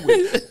with it, lean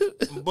with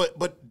it.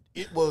 But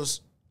it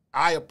was,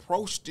 I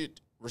approached it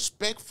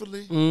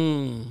respectfully,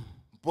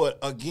 but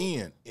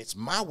again, it's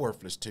my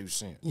worthless 2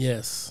 cents.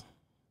 Yes.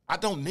 I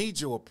don't need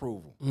your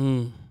approval.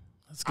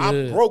 That's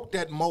good. I broke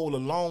that mold a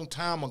long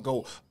time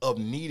ago of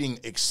needing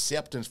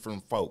acceptance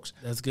from folks.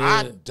 That's good.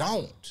 I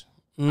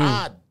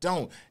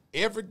don't.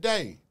 Every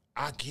day,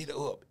 I get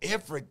up.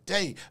 Every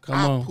day,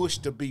 I push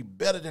to be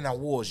better than I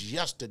was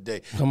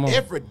yesterday.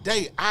 Every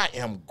day, I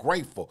am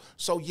grateful.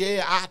 So,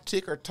 yeah, I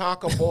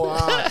ticker-tocker, boy.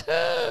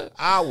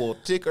 I will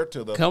ticker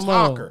to the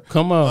talker.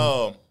 Come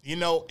on. You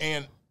know,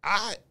 and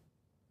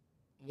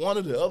one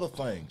of the other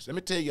things, let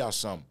me tell y'all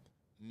something.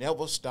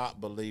 Never stop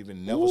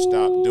believing, never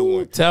stop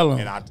doing. Tell them.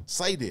 And I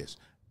say this.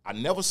 I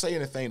never say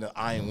anything that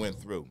I ain't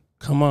went through.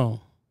 Come on.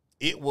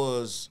 It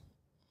was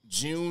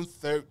June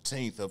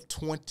 13th of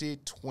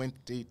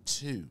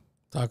 2022.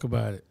 Talk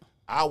about it.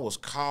 I was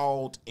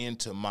called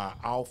into my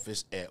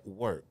office at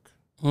work.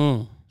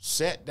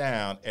 Sat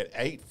down at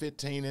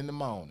 8:15 in the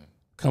morning.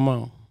 Come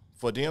on.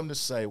 For them to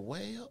say,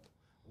 well,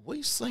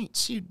 we seen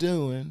you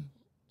doing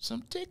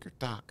some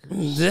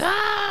ticker-tockers.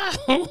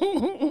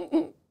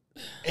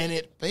 And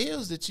it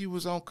feels that you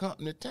was on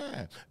company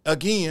time.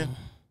 Again,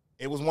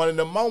 it was one of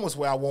the moments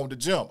where I wanted to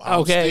jump.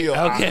 Okay.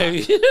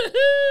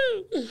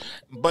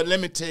 But let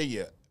me tell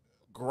you,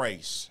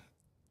 grace.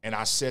 And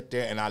I sat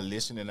there and I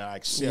listened and I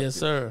accepted. Yes,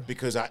 sir.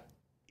 Because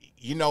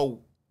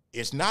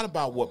it's not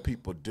about what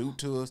people do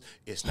to us.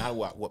 It's not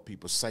about what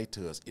people say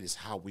to us. It is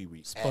how we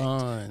react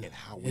and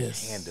how we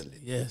handle it.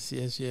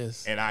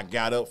 Yes. And I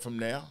got up from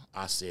there.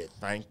 I said,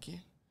 thank you.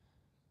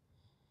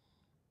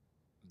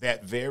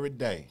 That very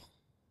day,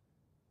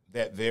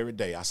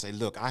 I say,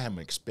 look, I am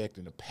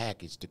expecting a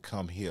package to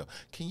come here.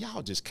 Can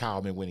y'all just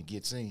call me when it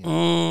gets in?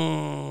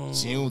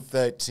 June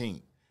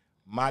 13th.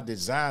 My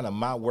designer,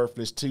 my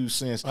worthless 2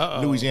 cents,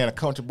 Louisiana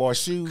country boy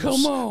shoes.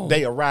 Come on.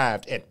 They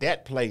arrived at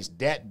that place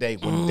that day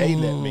when they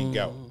let me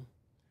go.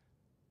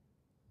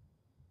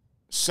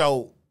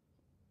 So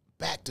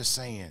back to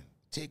saying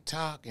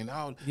TikTok and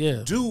all.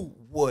 Yeah. Do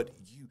what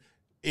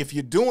if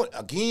you're doing,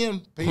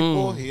 again,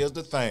 people, here's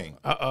the thing.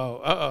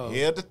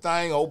 Here's the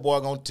thing, old boy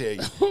gonna tell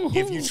you.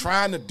 If you're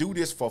trying to do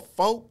this for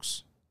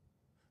folks,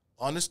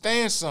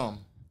 understand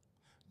something.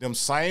 Them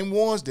same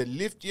ones that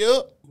lift you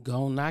up,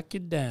 gonna knock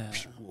you down,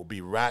 will be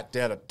right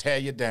there to tear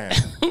you down.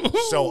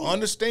 So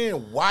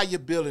understand why you're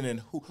building and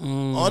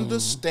who.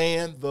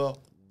 Understand the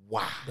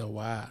why. The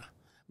why.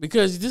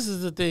 Because this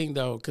is the thing,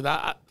 though, because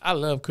I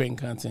love creating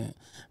content.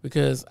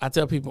 Because I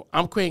tell people,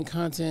 I'm creating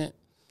content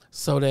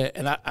so that,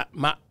 and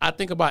I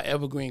think about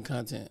evergreen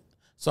content.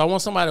 So I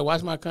want somebody to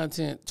watch my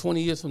content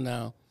 20 years from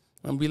now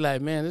and be like,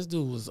 man, this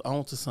dude was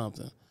on to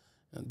something.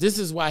 This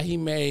is why he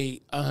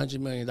made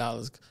 $100 million.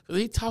 Because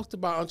he talked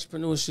about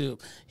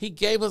entrepreneurship. He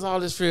gave us all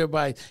this free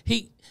advice.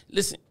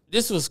 Listen,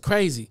 this was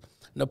crazy.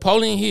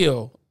 Napoleon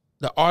Hill,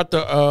 the author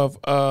of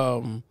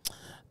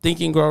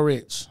Think and Grow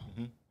Rich,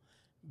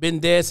 been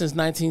dead since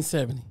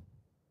 1970.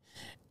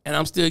 And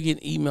I'm still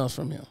getting emails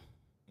from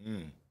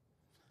him.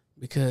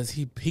 Because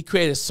he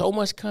created so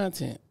much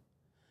content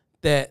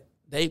that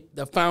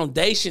the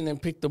foundation then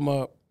picked them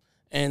up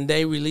and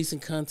they releasing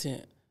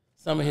content.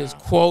 Some of his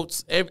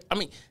quotes.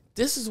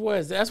 This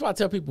is that's why I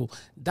tell people,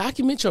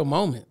 document your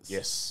moments.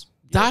 Yes.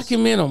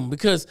 Document them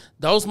because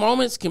those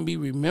moments can be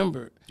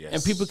remembered. Yes.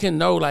 And people can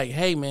know like,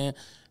 hey, man,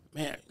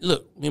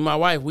 look, me and my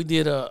wife, we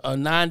did a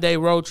 9-day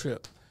road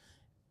trip.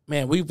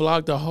 Man, we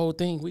vlogged the whole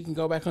thing. We can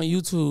go back on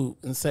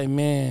YouTube and say,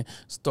 man,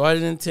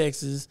 started in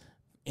Texas,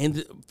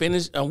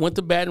 finished, went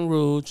to Baton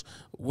Rouge,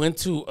 went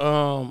to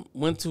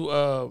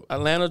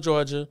Atlanta,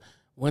 Georgia,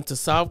 went to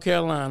South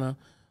Carolina,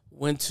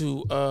 went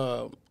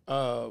to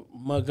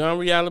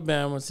Montgomery,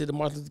 Alabama, see the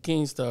Martin Luther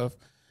King stuff.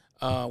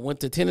 Went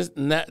to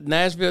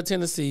Nashville,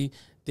 Tennessee.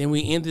 Then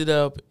we ended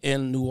up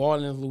in New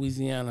Orleans,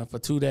 Louisiana for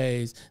 2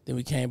 days. Then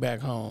we came back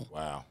home.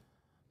 Wow.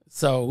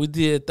 So we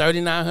did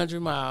 3,900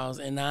 miles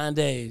in 9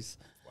 days.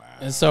 Wow.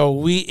 And so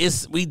we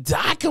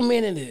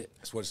documented it.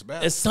 That's what it's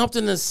about. It's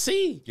something to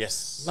see.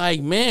 Yes.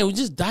 Like, man, we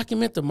just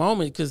document the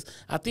moment because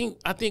I think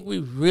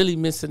we're really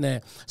missing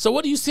that. So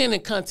what are you seeing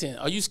in content?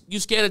 Are you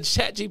scared of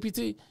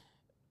ChatGPT?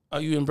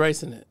 Are you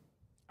embracing it?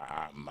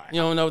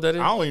 You don't know what that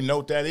is? I don't even know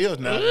what that is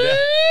now.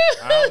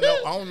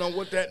 I don't know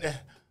what that is.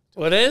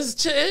 Well,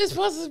 it's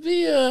supposed to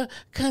be a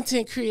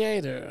content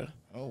creator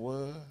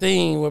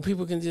thing where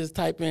people can just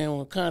type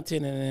in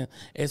content and then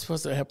it's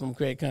supposed to help them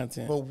create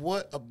content. But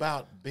what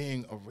about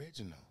being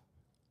original?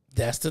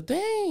 That's the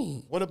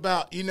thing. What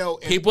about,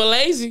 people are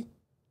lazy.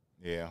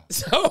 Yeah.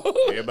 So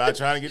everybody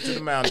trying to get to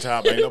the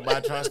mountaintop. Ain't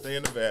nobody trying to stay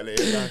in the valley.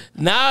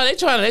 No, they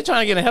trying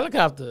to get a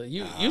helicopter.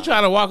 You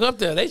trying to walk up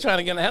there. They trying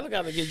to get a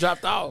helicopter to get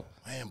dropped off.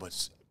 Man,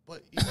 but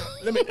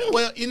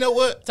you know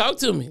what? Talk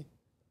to me.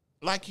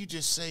 Like you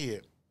just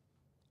said,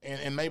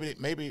 and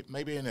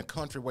maybe in a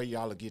country where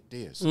y'all will get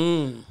this.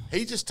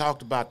 He just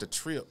talked about the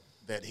trip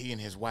that he and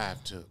his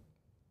wife took.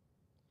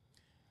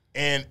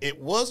 And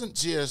it wasn't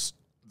just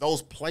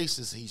those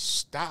places he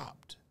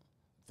stopped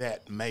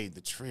that made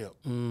the trip.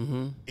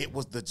 It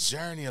was the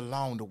journey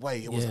along the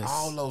way. It was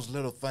all those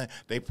little things.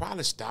 They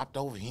probably stopped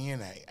over here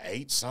and they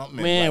ate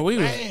something. Man, we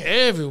were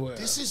everywhere.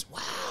 This is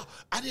wow.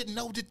 I didn't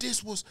know that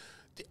this was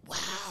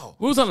wow.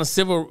 We was on a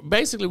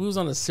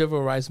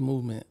civil rights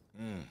movement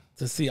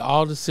to see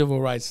all the civil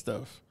rights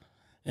stuff.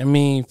 I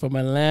mean, from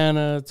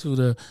Atlanta to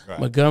the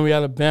Montgomery,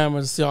 Alabama,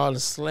 to see all the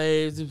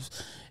slaves.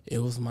 It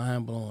was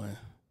mind blowing.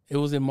 It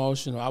was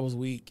emotional. I was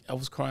weak. I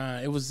was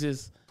crying. It was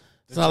just.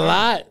 It's a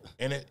lot.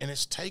 And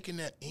it's taking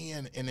that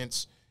in and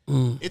it's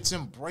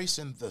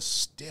embracing the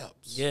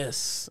steps.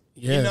 Yes.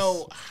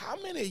 How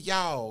many of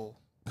y'all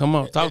come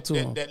on, talk to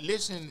him that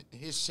listen to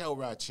his show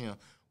right here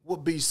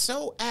would be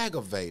so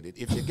aggravated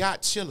if you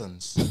got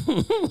chillins.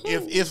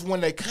 if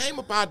when they came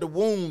up out the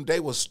womb, they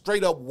was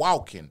straight up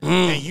walking.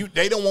 And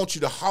they don't want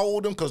you to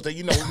hold them because they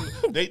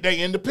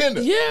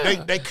independent.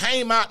 Yeah. They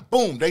came out,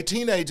 boom, they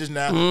teenagers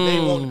now. They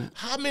want,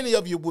 how many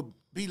of you would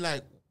be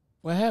like,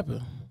 what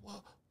happened?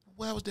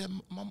 Where was that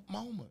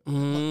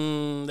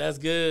moment? That's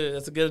good.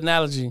 That's a good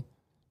analogy.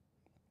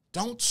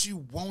 Don't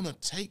you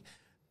want to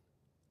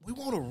we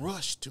want to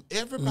rush to,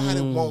 everybody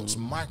wants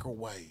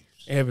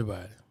microwaves.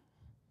 Everybody.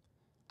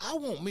 I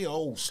want me an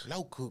old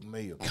slow cooked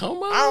meal.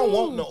 Come on. I don't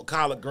want no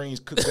collard greens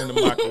cooked in the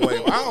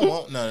microwave. I don't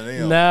want none of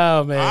them.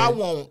 No, man. I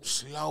want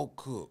slow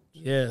cooked.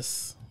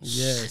 Yes.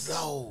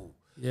 Slow.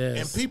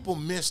 Yes. And people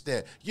miss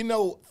that. You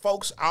know,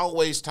 folks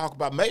always talk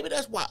about, maybe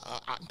that's why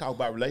I can talk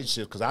about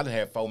relationships because I done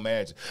had 4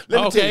 marriages.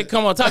 Okay,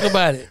 come on, talk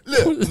about it.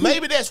 Look,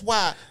 maybe that's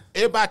why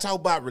everybody talk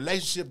about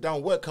relationship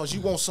don't work because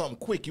you want something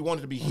quick. You want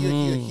it to be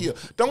here.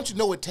 Don't you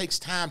know it takes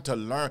time to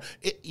learn?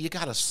 You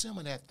got to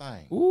simmer that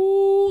thing.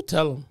 Ooh,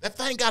 tell them. That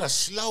thing got a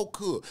slow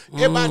cook.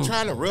 Everybody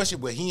trying to rush it,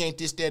 but he ain't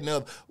this, that, and the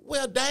other.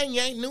 Well, dang, you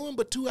ain't knew him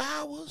but 2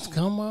 hours.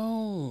 Come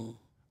on.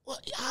 Well,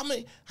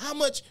 how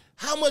much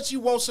you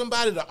want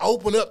somebody to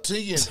open up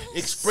to you and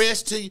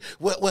express to you?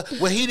 Well,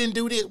 he didn't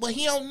do this. Well,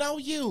 he don't know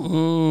you.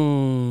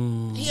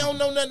 He don't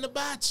know nothing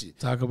about you.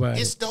 Talk about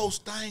it. It's those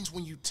things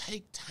when you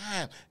take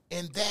time,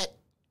 and that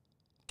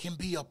can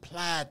be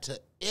applied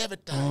to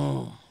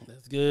everything.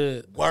 That's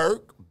good.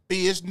 Work,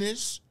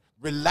 business,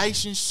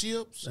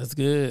 relationships. That's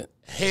good.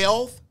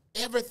 Health,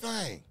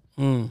 everything.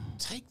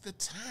 Take the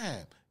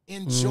time.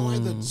 Enjoy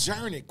the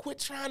journey. Quit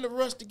trying to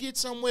rush to get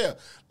somewhere.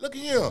 Look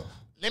at here.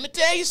 Let me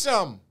tell you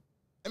something.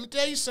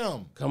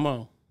 Come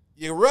on.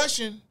 You're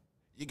rushing.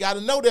 You got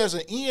to know there's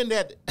an end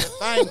that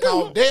thing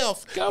called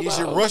death. Is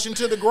you rushing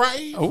to the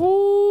grave?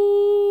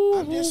 Ooh.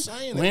 I'm just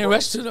saying. We ain't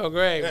rushing to the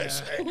grave.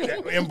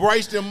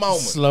 Embrace them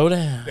moments. Slow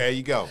down. There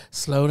you go.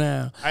 Slow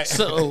down. I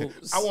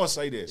want to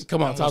say this.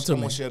 Come on, talk to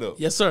me. Shut up.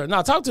 Yes, sir.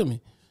 No, talk to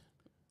me.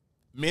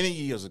 Many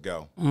years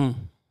ago,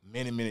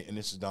 many, and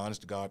this is the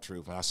honest to God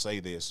truth, and I say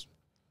this,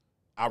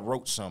 I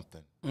wrote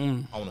something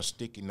on a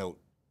sticky note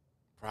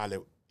probably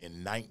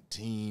in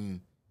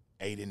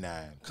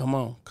 1989. Come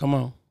on.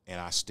 And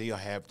I still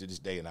have to this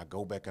day, and I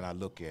go back and I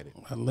look at it.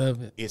 I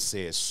love it. It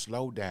says,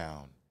 slow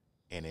down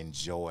and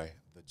enjoy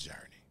the journey.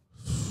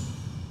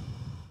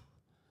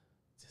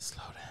 Just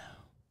slow down.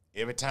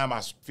 Every time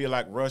I feel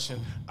like rushing,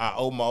 I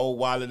open my old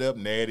wallet up,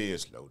 and there it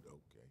is. Slow down.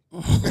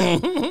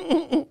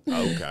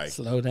 Okay.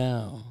 Slow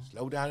down.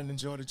 Slow down and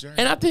enjoy the journey.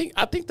 And I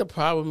think the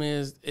problem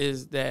is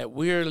that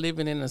we're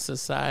living in a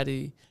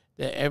society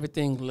that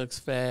everything looks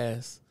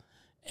fast,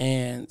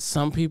 and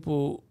some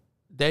people,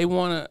 they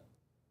want to.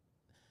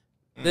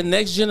 The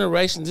next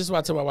generation. This is what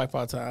I tell my wife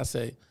all the time. I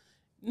say,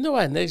 you know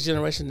what? Next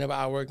generation never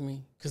outwork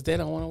me because they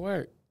don't want to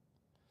work.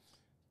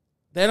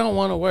 They don't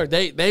want to work.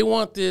 They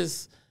want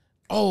this.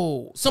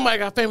 Oh, somebody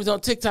got famous on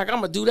TikTok. I'm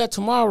gonna do that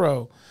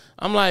tomorrow.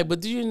 I'm like,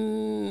 but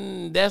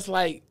that's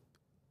like.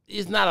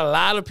 It's not a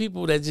lot of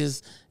people that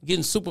just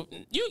getting super.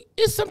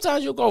 It's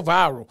sometimes you'll go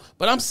viral,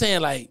 but I'm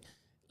saying like,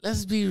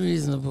 let's be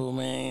reasonable,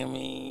 man. I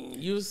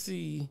mean, you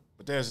see.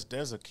 But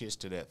there's a kiss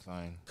to that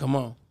thing. Come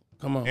on.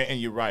 And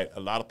you're right. A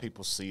lot of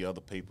people see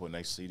other people and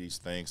they see these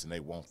things and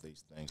they want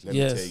these things. Let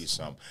me tell you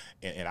something.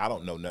 And I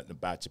don't know nothing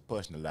about your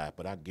personal life,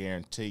 but I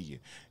guarantee you,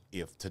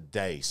 if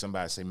today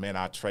somebody say, man,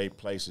 I trade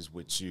places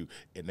with you,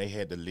 and they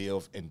had to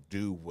live and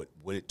do what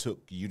it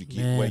took you to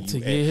get where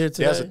you at,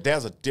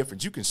 there's a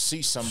difference. You can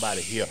see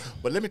somebody here,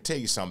 but let me tell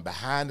you something.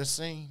 Behind the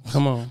scenes,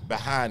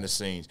 behind the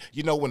scenes,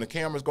 you know, when the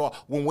cameras go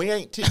off, when we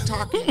ain't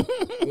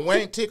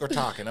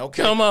TikToking,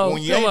 okay? Come on,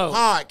 when you ain't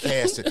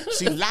podcasting,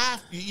 see,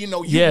 life, you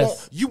know,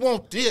 you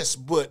want this,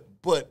 but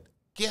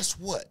guess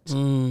what?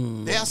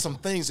 There are some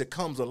things that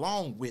comes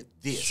along with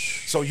this.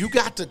 So you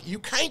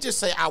can't just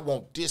say, I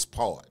want this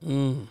part.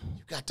 You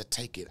got to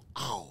take it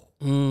all.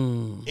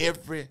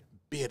 Every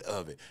bit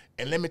of it.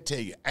 And let me tell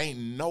you, ain't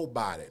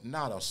nobody,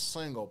 not a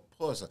single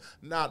person,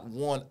 not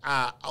one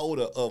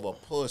iota of a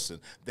person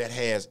that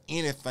has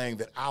anything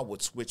that I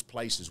would switch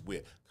places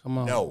with. Come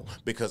on. No,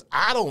 because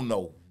I don't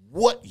know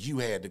what you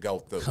had to go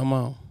through. Come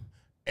on.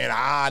 And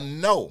I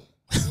know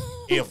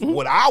if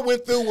what I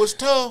went through was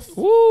tough,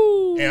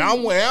 woo, and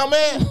I'm where I'm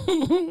at,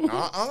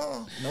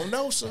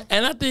 no, sir.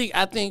 And I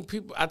think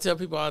people. I tell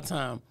people all the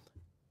time,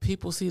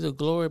 people see the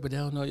glory, but they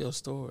don't know your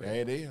story. There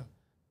it is.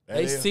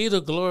 They see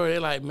the glory. They're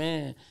like,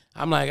 man.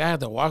 I'm like, I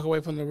had to walk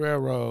away from the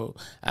railroad.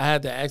 I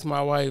had to ask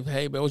my wife,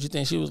 hey, but what you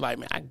think? She was like,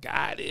 man, I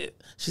got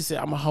it. She said,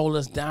 I'm going to hold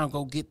us down,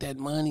 go get that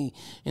money.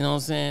 You know what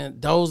I'm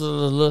saying? Those are the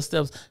little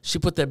steps. She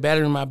put that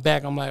battery in my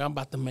back. I'm like, I'm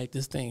about to make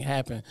this thing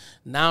happen.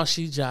 Now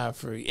she job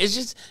free.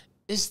 It's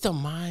the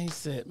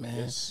mindset, man.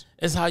 Yes.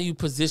 It's how you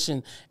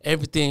position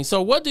everything.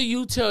 So what do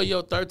you tell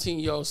your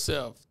 13-year-old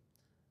self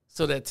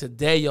so that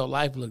today your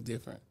life look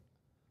different?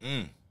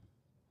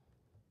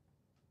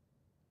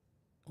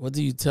 What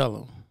do you tell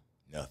them?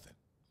 Nothing.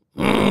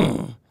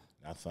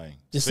 Nothing.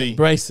 Just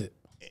embrace it.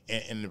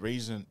 And the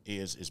reason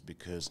is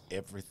because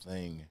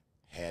everything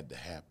had to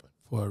happen.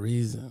 For a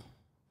reason.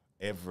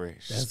 Every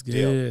That's step.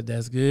 good.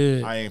 That's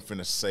good. I ain't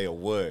finna say a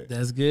word.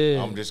 That's good.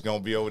 I'm just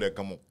gonna be over there.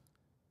 Come on.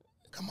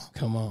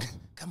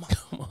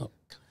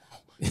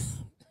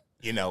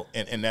 You know,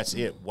 and that's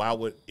it. Why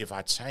would, if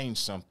I change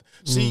something?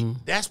 See,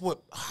 that's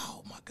what,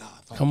 oh my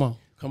God. Come on.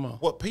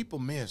 What people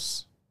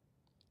miss,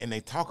 and they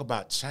talk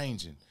about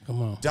changing.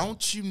 Come on.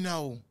 Don't you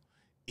know,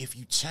 if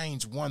you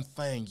change one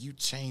thing, you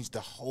change the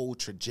whole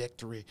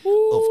trajectory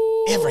of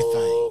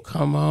everything.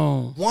 Come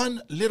on.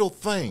 One little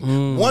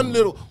thing. One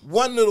little,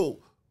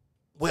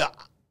 well,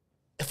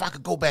 if I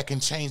could go back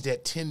and change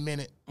that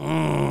 10-minute,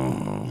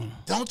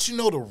 don't you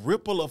know the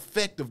ripple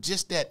effect of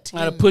just that 10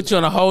 minutes? Put you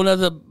on a whole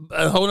nother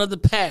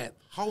path.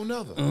 Whole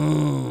nother.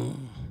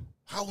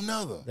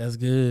 That's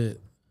good.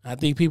 I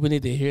think people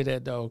need to hear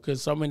that, though,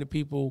 because so many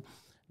people,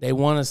 they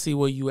want to see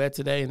where you at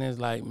today, and it's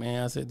like,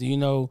 man, I said, do you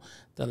know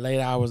the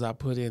late hours I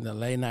put in, the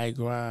late night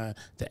grind,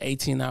 the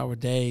 18-hour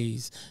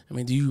days? I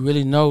mean, do you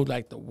really know,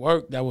 like, the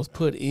work that was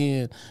put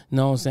in, you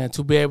know what I'm saying,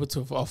 to be able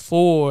to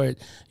afford,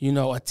 you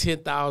know, a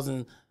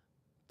 $10,000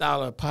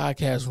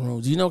 podcast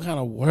room? Do you know what kind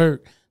of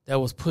work that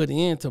was put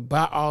in to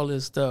buy all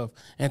this stuff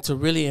and to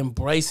really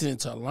embrace it and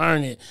to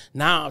learn it?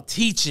 Now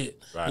teach it.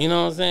 Right. You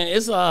know what I'm saying?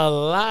 It's a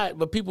lot,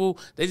 but people,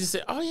 they just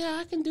say, oh, yeah,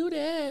 I can do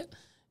that.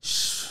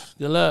 Shh,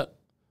 good luck.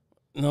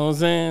 You know what I'm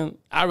saying?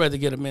 I'd rather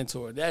get a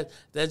mentor. That's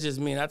just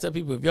me. And I tell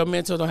people, if your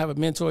mentor don't have a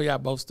mentor, y'all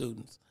both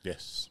students.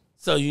 Yes.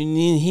 So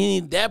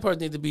that person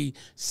need to be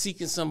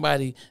seeking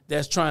somebody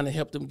that's trying to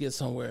help them get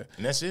somewhere.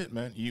 And that's it,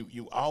 man.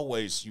 You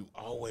always, you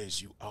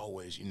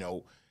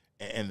know,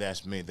 and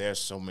that's me. There's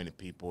so many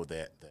people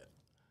that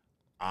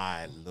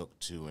I look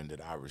to and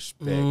that I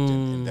respect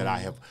and that I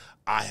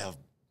have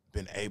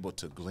been able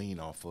to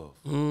glean off of.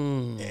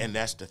 And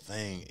that's the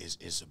thing,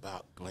 is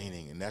about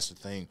gleaning. And that's the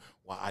thing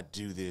why I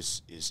do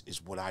this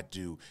is what I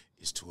do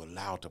is to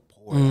allow to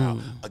pour it out.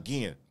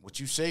 Again, what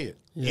you said,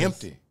 yes.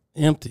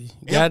 Empty.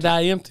 You gotta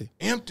die empty.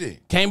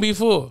 Can't be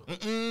full.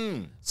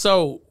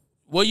 So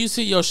where you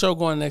see your show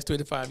going the next 3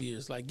 to 5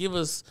 years? Like, give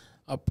us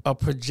a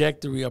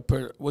trajectory of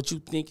what you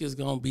think is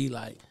going to be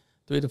like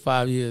 3 to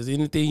 5 years.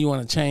 Anything you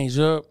want to change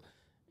up,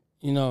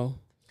 you know?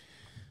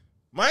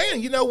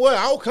 Man, you know what?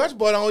 Our country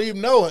boy don't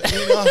even know it.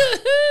 You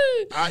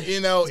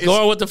know, it's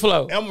going with the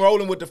flow. I'm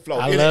rolling with the flow.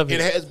 I love it.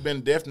 It has been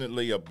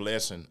definitely a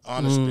blessing.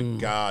 Honest to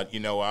God, you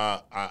know,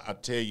 I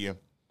tell you,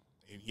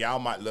 y'all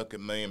might look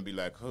at me and be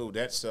like, "Who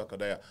that sucker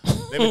there?"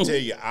 Let me tell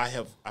you,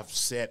 I've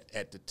sat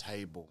at the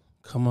table.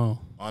 Come on,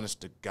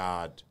 honest to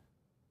God,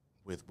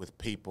 with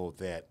people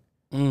that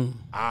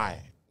I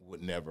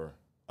would never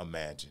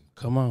imagine.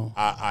 Come on,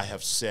 I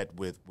have sat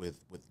with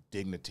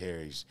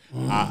dignitaries.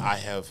 I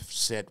have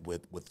sat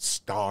with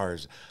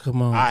stars.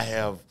 Come on. I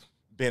have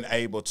been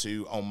able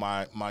to, on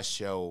my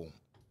show,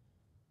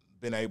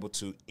 been able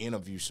to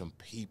interview some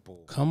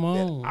people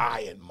that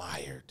I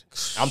admired.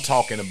 I'm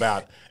talking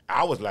about,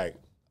 I was like,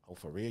 oh,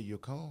 for real, you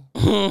come?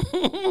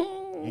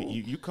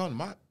 you come to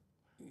my...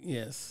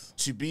 Yes.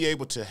 To be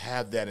able to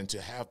have that and to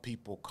have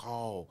people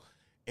call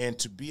and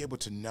to be able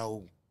to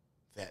know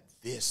that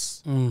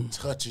this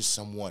touches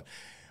someone.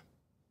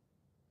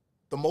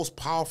 The most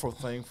powerful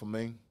thing for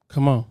me,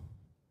 come on,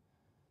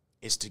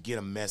 is to get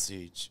a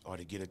message or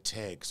to get a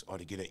text or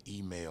to get an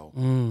email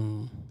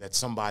that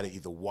somebody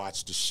either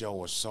watched the show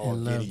or saw a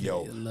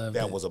video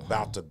that was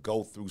about to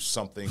go through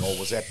something or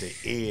was at the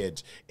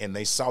edge, and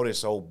they saw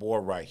this old boy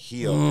right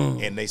here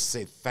and they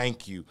said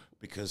thank you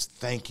because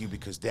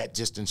that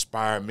just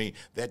inspired me.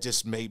 That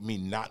just made me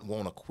not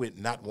want to quit,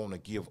 not want to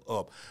give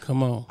up.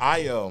 Come on.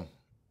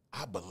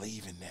 I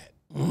believe in that.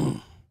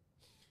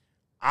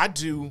 I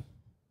do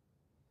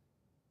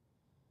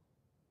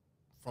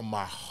from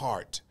my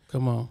heart.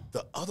 Come on.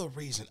 The other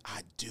reason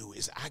I do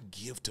is I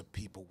give to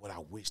people what I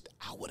wished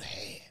I would have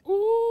had.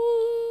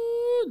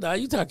 Ooh, now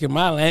you talking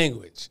my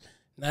language.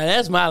 Now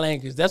that's my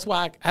language. That's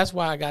why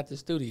I got the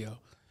studio,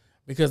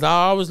 because I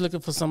always looking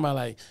for somebody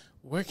like,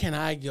 where can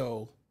I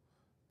go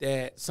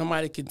that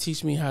somebody can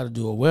teach me how to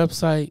do a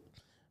website,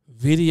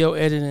 video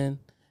editing.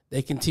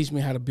 They can teach me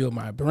how to build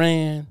my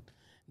brand.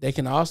 They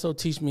can also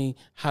teach me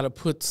how to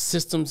put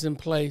systems in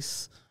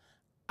place.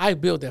 I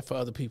build that for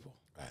other people.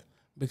 Right.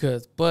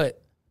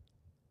 But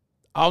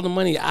all the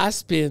money I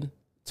spend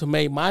to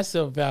make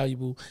myself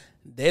valuable,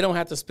 they don't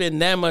have to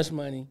spend that much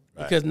money,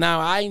 right, because now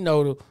I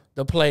know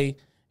the play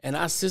and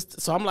I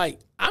assist. So I'm like,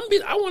 I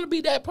want to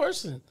be that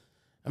person.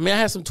 I mean, I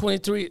have some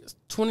 20-year-olds,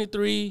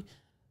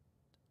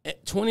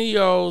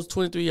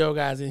 23-year-old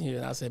guys in here.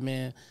 And I said,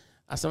 man,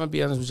 I'm going to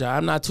be honest with y'all.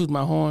 I'm not tooting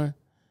my horn,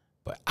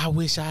 but I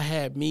wish I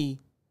had me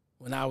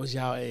when I was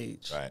y'all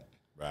age. Right,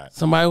 right.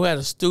 Somebody who had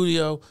a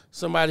studio,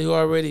 somebody who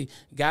already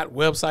got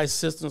website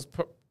systems,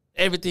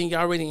 everything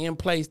already in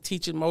place,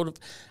 teaching motive.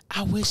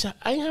 I wish I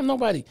didn't have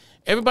nobody.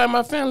 Everybody in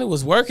my family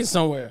was working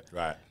somewhere.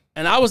 Right.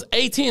 And I was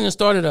 18 and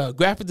started a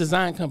graphic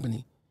design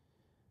company.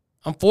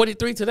 I'm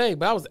 43 today,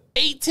 but I was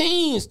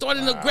 18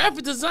 starting a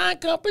graphic design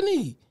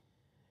company.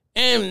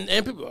 And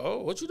people,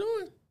 oh, what you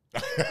doing? they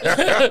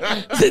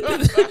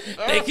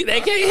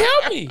can't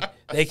help me.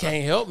 They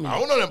can't help me. I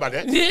don't know nothing about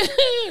that. Yeah.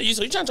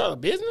 So you trying to start a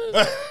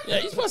business? Yeah,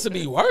 you're supposed to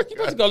be working.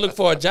 You're supposed to go look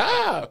for a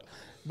job.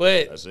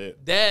 But that's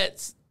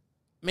it.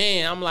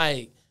 Man, I'm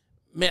like,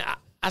 man,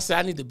 I said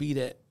I need to be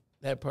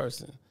that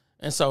person.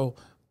 And so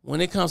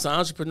when it comes to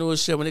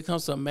entrepreneurship, when it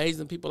comes to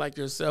amazing people like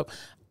yourself,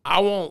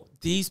 I want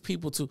these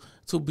people to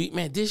be,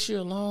 man, this year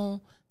alone,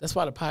 that's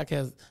why the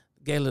podcast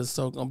gala is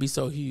going to be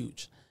so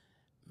huge.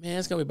 Man,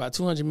 it's going to be about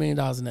 $200 million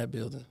in that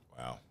building.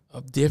 Wow.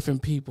 Of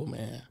different people,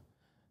 man,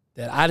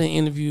 that I didn't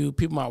interview,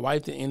 people my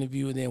wife didn't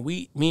interview, and then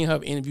me and her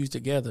have interviews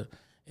together.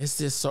 It's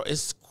just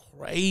it's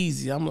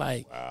crazy. I'm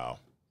like, wow.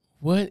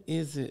 What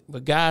is it?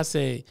 But God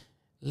said,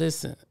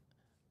 listen,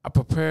 I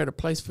prepared a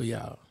place for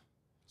y'all.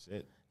 That's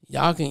it.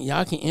 Y'all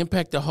can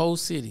impact the whole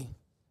city.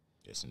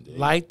 Yes, indeed.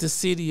 Light the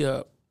city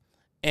up.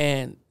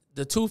 And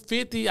the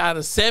 250 out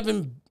of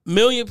 7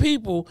 million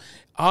people,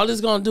 all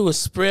it's going to do is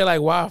spread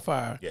like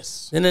wildfire.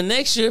 Yes. Then the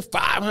next year,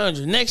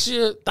 500. Next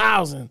year,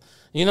 1,000.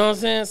 You know what I'm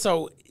saying?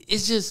 So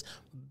it's just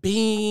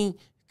being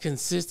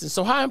consistent.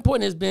 So how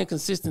important is being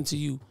consistent to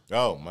you?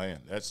 Oh, man.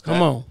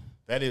 Come on.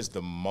 That is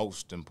the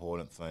most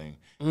important thing.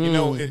 You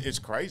know, it's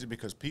crazy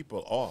because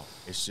people are.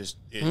 It's just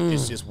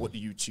what do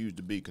you choose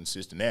to be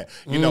consistent at?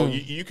 You know,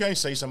 you can't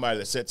say somebody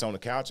that sits on the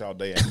couch all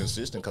day ain't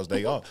consistent because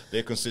they are.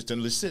 They're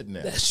consistently sitting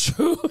there. That's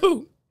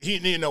true.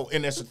 You know,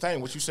 and that's the thing.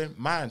 What you say,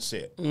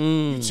 mindset.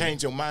 You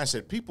change your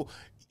mindset. People,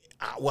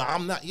 well,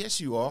 I'm not. Yes,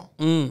 you are.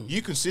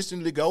 You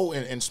consistently go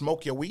and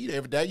smoke your weed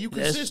every day. You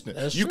consistent.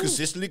 That's you true.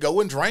 consistently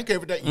go and drink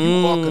every day.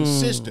 You are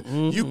consistent.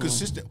 You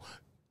consistent.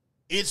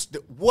 It's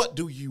what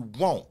do you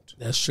want?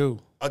 That's true.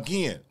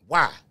 Again,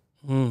 why?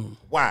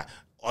 Why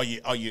are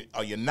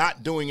you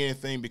not doing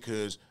anything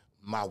because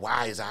my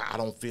why is I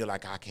don't feel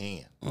like I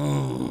can?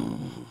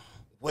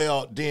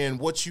 Well, then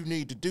what you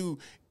need to do,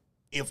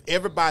 if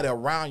everybody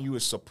around you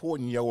is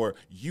supporting your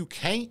you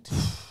can't,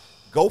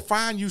 go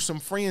find you some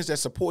friends that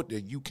support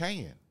that you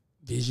can.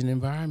 Vision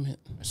environment.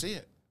 That's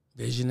it.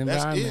 Vision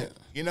environment. That's it.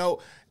 You know,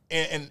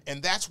 and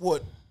that's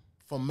what.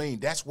 For me,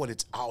 that's what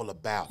it's all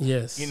about.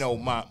 Yes. You know,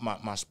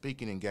 my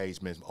speaking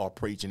engagements or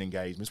preaching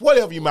engagements,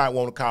 whatever you might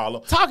want to call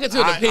them. Talking to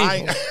the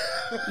people.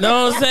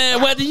 Know what I'm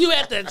saying? Whether you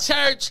at the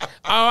church or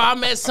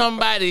I'm at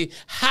somebody's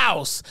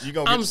house, You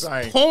gonna get I'm the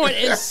same. pouring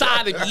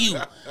inside of you.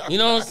 You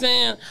know what I'm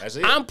saying? That's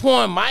it. I'm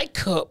pouring my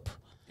cup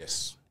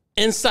Yes.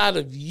 inside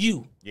of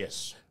you.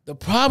 Yes. The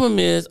problem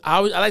is, I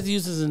like to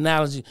use this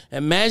analogy.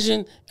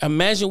 Imagine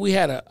we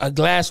had a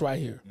glass right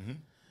here.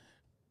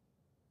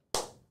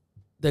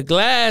 The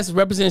glass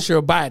represents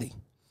your body.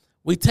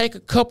 We take a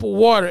cup of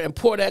water and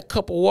pour that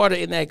cup of water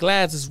in that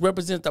glass. It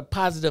represents the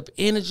positive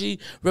energy,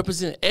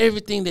 represents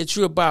everything that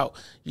you're about.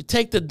 You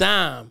take the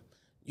dime,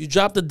 you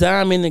drop the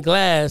dime in the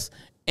glass,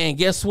 and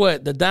guess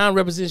what? The dime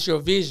represents your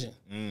vision.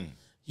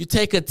 You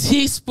take a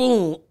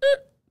teaspoon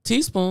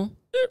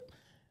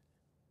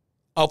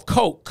of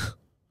Coke,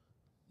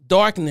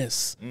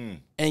 darkness,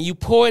 and you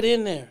pour it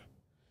in there.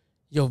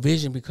 Your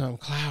vision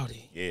becomes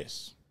cloudy.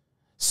 Yes.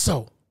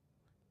 So,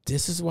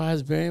 this is why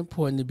it's very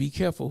important to be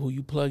careful who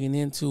you plugging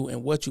into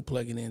and what you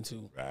plugging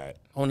into. Right.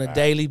 On a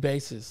daily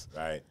basis.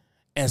 Right.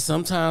 And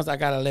sometimes I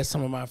got to let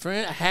some of my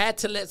friends, I had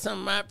to let some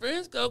of my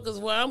friends go because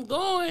where I'm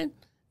going,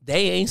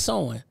 they ain't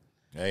sowing.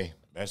 Hey,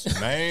 that's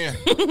man.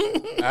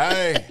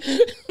 Hey.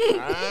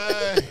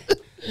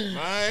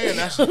 Man,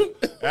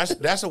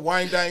 that's a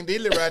wine dang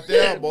dilly right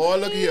there, boy.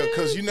 Look here.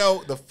 Because, you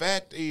know, the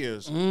fact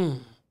is,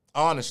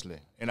 honestly,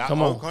 and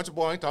Come on. Country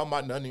Boy ain't talking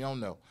about nothing you don't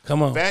know.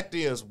 Come on. Fact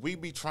is, we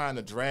be trying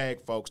to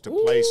drag folks to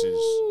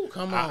places.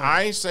 Come on.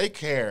 I ain't say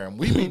carrying.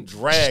 We be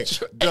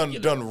dragged,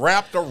 done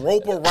wrapped a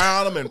rope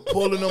around them and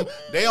pulling them.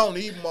 They don't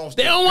even want to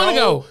They don't want to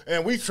go.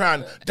 And we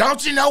trying,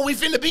 don't you know we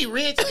finna be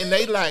rich? And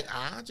they like,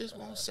 I just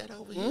want to sit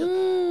over here.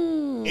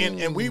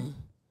 And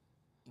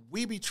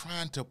we be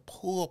trying to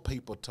pull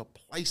people to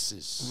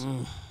places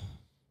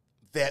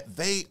that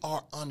they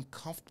are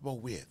uncomfortable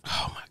with.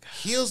 Oh, my God.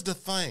 Here's the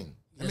thing.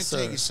 Let me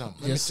tell you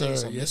something.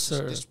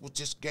 This what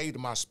just gave to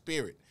my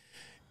spirit.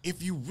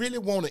 If you really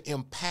want to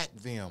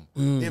impact them,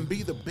 then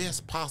be the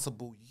best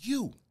possible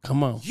you.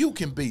 Come on. You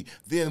can be.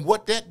 Then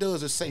what that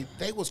does is say,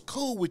 they was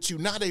cool with you.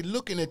 Now they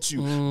looking at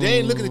you. They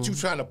ain't looking at you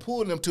trying to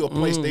pull them to a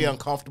place they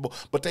uncomfortable,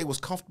 but they was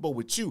comfortable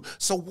with you.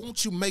 So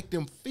won't you make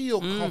them feel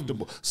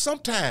comfortable?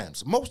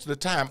 Sometimes, most of the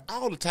time,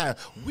 all the time,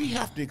 we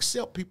have to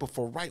accept people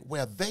for right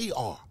where they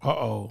are.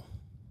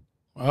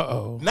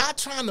 Not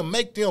trying to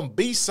make them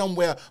be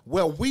somewhere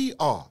where we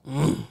are.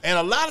 And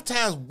a lot of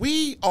times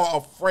we are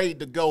afraid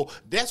to go.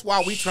 That's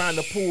why we trying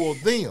to pull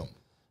them.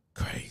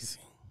 Crazy.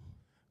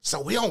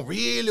 So we don't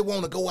really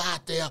want to go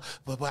out there,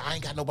 but I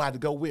ain't got nobody to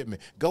go with me.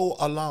 Go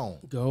alone.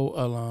 Go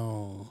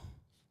alone.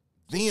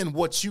 Then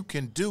what you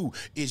can do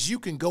is you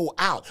can go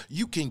out.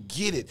 You can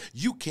get it.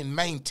 You can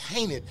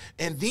maintain it.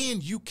 And then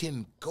you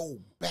can go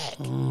back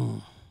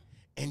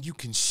and you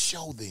can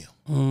show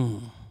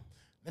them.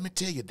 Let me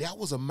tell you, that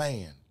was a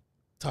man.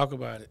 Talk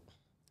about it.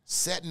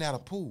 Sitting at a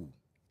pool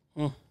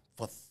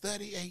for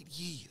 38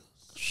 years,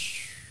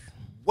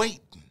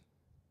 waiting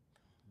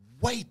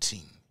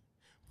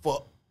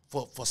for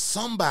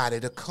somebody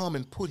to come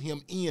and put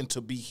him in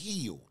to be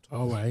healed.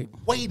 All right.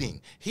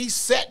 Waiting. He's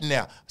sitting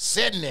there,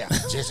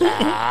 just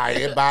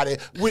everybody,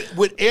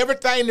 with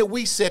everything that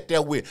we sat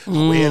there with.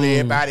 Well,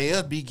 everybody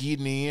else be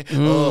getting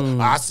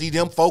in. I see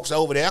them folks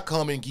over there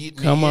coming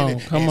getting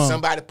in. And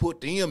somebody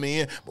put them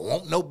in, but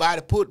won't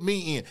nobody put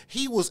me in.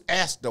 He was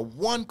asked the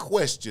one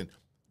question,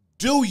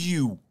 do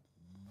you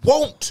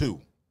want to?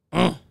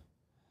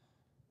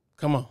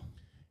 Come on.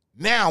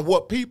 Now,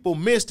 what people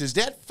missed is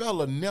that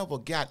fella never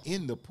got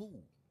in the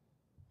pool.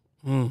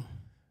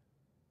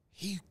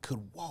 He could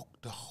walk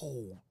the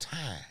whole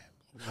time.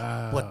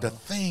 Wow. But the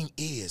thing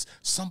is,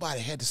 somebody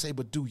had to say,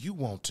 but do you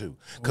want to?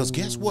 Because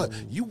guess what?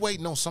 You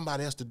waiting on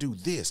somebody else to do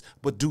this,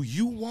 but do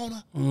you want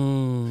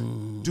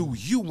to? Do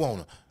you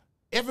want to?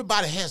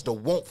 Everybody has the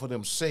want for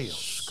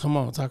themselves. Come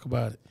on, talk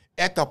about it.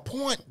 At the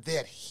point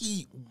that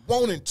he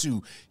wanted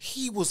to,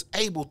 he was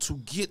able to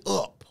get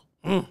up,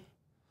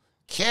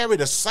 carry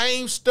the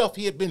same stuff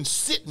he had been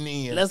sitting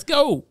in. Let's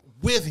go.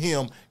 With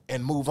him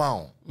and move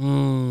on.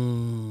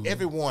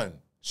 Everyone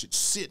should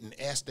sit and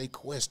ask they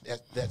question,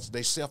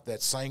 themselves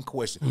that same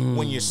question.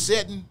 When you're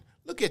sitting,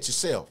 look at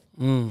yourself.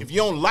 If you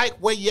don't like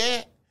where you're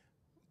at,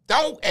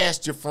 don't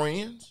ask your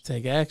friends.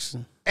 Take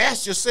action.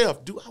 Ask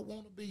yourself, do I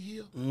want to be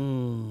here?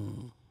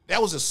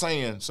 That was a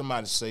saying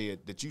somebody said,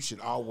 that you should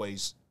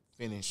always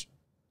finish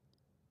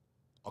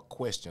a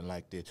question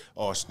like this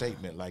or a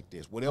statement like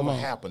this. Whatever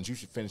happens, you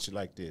should finish it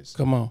like this.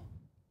 Come on.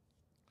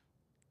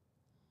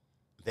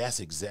 That's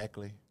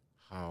exactly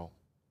how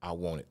I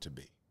want it to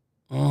be.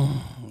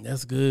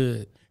 That's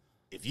good.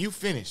 If you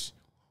finish,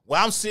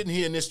 well, I'm sitting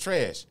here in this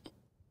trash.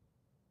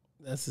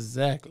 That's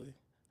exactly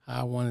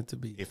how I want it to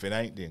be. If it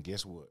ain't, then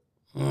guess what?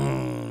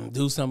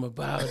 Do something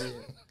about it.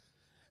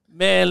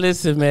 Man,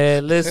 listen.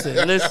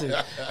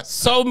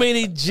 So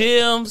many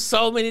gems,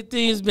 so many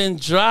things been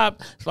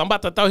dropped. So I'm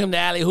about to throw him the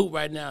alley hoop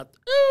right now.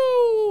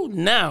 Ooh,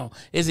 now,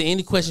 is there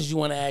any questions you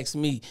want to ask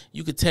me?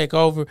 You can take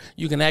over.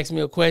 You can ask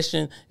me a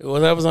question.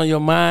 Whatever's on your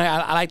mind.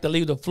 I like to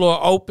leave the floor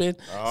open.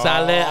 So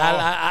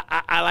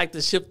I like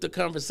to shift the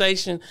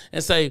conversation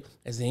and say,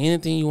 is there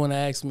anything you want to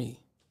ask me?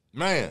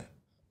 Man.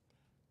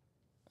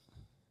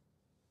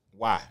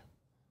 Why?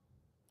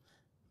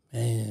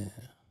 Man.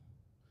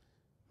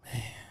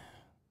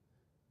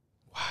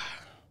 Wow.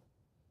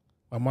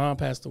 My mom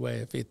passed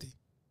away at 50,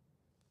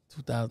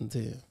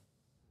 2010.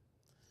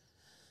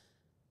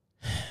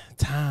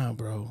 Time,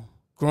 bro.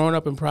 Growing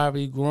up in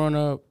poverty, growing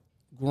up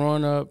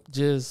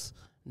just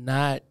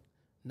not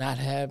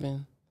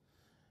having,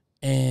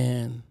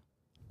 and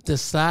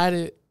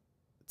decided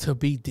to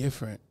be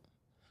different.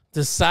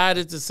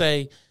 Decided to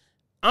say,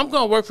 I'm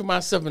going to work for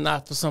myself and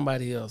not for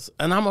somebody else.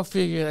 And I'm going to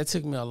figure that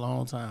took me a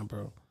long time,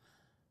 bro.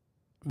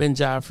 Been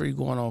job-free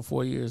going on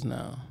 4 years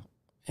now.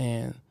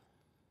 And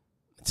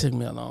it took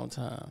me a long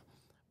time.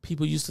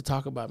 People used to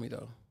talk about me,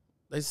 though.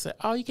 They say,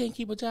 oh, you can't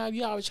keep a job.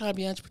 You always trying to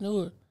be an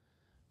entrepreneur.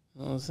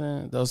 You know what I'm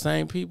saying? Those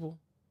same people,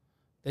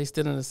 they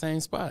still in the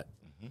same spot.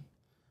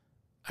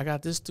 I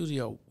got this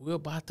studio. We're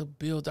about to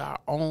build our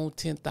own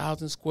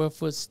 10,000 square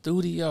foot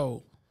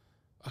studio,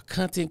 a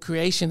content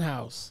creation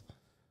house.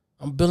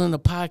 I'm building a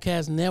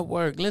podcast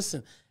network.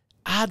 Listen,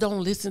 I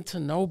don't listen to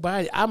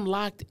nobody. I'm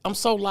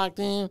so locked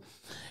in.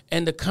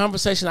 And the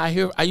conversation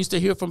I used to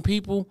hear from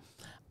people,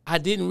 I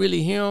didn't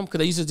really hear them because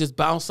they used to just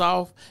bounce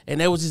off, and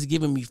they was just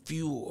giving me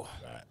fuel.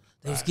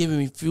 They was giving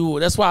me fuel.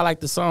 That's why I like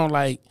the song,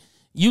 like,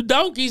 you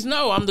donkeys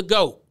know I'm the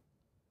GOAT.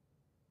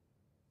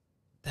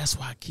 That's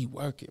why I keep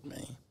working,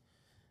 man.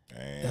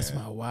 Damn. That's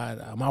my why.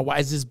 My why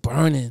is just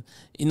burning.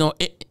 You know,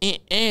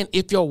 and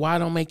if your why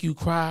don't make you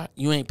cry,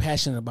 you ain't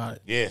passionate about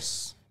it.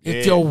 Yes.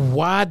 If your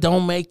why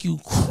don't make you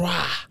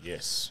cry.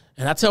 Yes.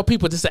 And I tell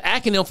people, this is an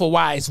acronym for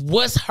why. It's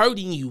what's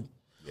hurting you.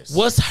 Yes.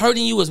 What's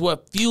hurting you is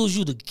what fuels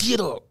you to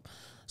get up.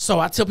 So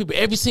I tell people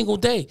every single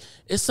day,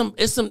 it's some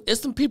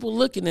people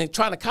looking and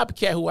trying to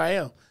copycat who I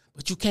am.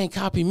 But you can't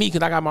copy me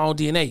because I got my own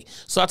DNA.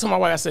 So I told my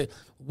wife, I said,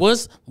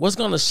 what's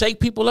going to shake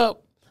people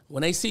up?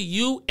 When they see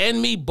you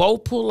and me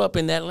both pull up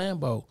in that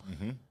Lambo,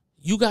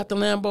 you got the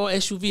Lambo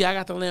SUV, I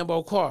got the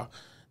Lambo car.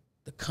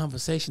 The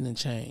conversation didn't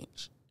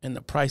change and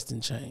the price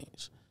didn't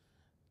change.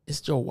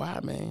 It's your why,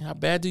 man. How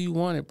bad do you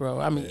want it, bro?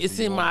 I mean, it's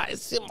in my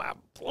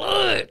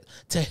blood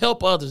to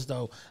help others,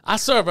 though. I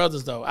serve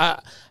others, though.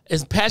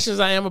 As passionate as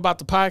I am about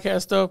the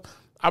podcast stuff,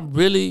 I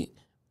really,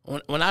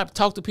 when I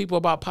talk to people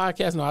about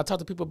podcasting, or I talk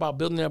to people about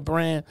building their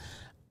brand,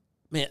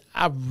 man,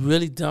 I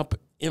really dump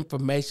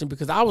information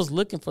because I was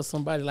looking for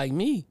somebody like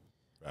me.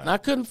 Right. And I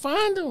couldn't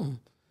find them.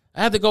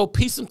 I had to go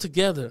piece them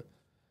together.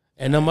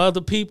 And them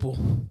other people,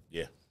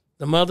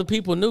 them other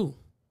people knew.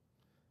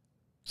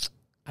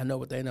 I know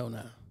what they know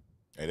now.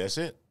 Hey, that's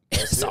it.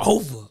 It's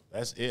over.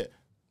 That's it.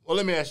 Well,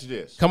 let me ask you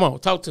this. Come on,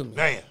 talk to me.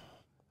 Man.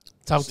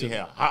 Talk to me.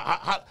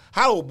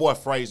 How old boy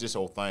phrase this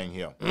whole thing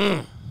here?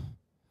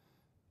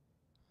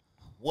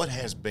 What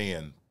has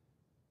been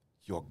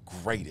your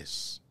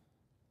greatest,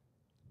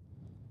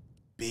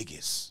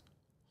 biggest,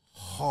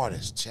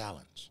 hardest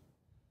challenge?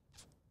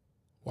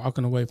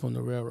 Walking away from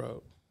the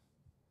railroad.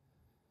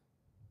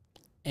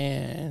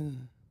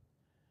 And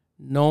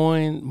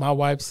knowing, my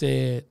wife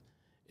said,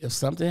 if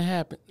something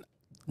happened,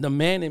 the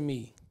man in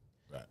me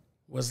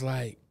was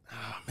like,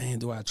 oh, man,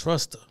 do I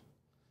trust her?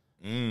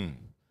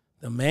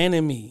 The man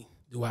in me,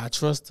 do I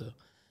trust her?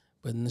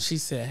 But she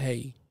said,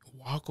 hey,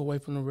 walk away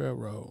from the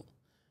railroad.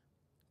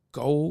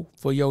 Go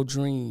for your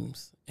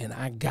dreams. And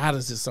I got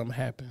us if something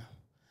happen.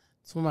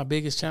 It's one of my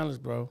biggest challenges,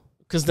 bro.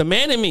 Because the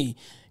man in me,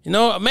 you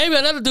know, maybe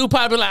another dude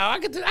probably like,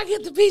 oh, I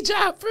get to be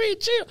job free,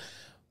 chill.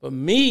 But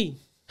me,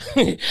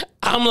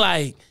 I'm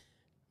like,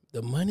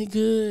 the money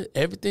good,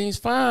 everything's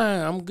fine,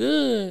 I'm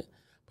good.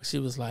 But she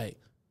was like,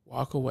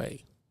 walk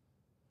away.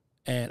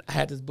 And I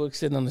had this book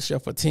sitting on the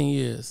shelf for 10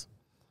 years.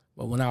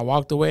 But when I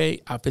walked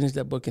away, I finished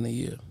that book in a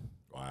year.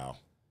 Wow.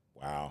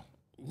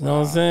 You know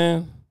what I'm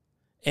saying?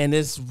 And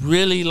it's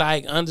really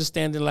like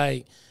understanding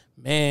like,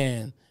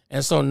 man.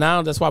 And so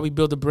now that's why we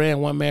build the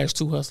brand One Marriage,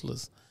 Two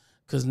Hustlers.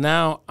 Because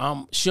now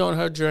she on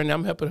her journey.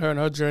 I'm helping her in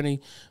her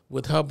journey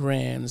with her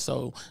brand.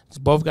 So it's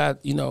both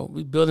got,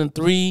 we building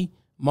 3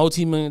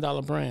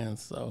 multi-million-dollar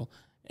brands. So,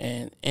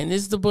 and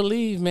it's the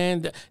believe,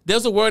 man.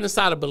 There's a word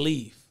inside of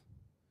believe.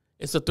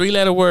 It's a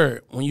 3-letter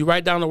word. When you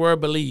write down the word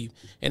believe,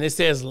 and it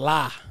says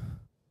lie.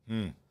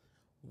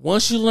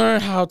 Once you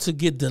learn how to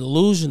get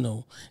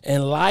delusional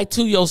and lie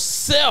to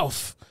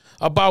yourself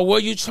about where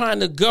you're trying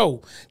to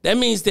go, that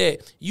means that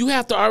you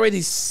have to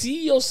already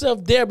see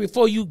yourself there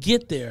before you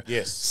get there.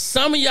 Yes.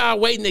 Some of y'all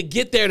waiting to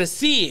get there to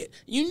see it.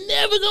 You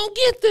never gonna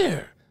get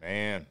there.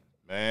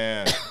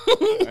 Man.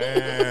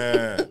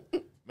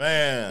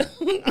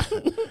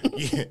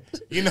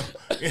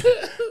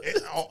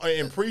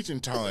 In preaching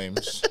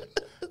times,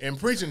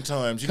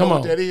 you know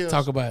what that is?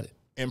 Talk about it.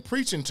 In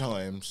preaching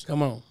times,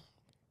 come on.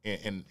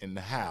 In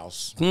the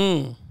house,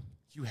 you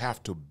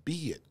have to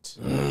be it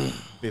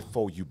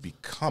before you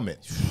become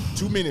it.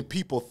 Too many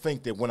people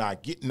think that when I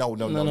get no.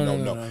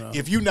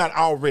 If you're not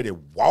already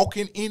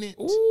walking in it,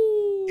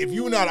 if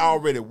you're not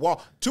already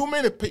too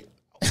many people.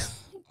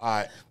 All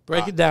right,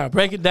 break it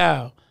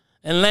down.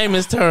 In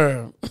layman's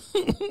term.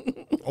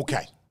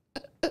 Okay.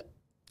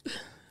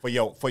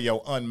 For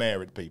your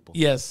unmarried people.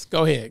 Yes,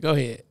 go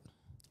ahead.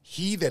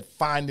 He that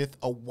findeth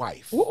a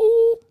wife.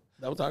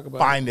 Don't talk about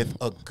findeth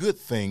a good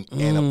thing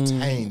and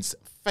obtains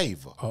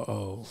favor.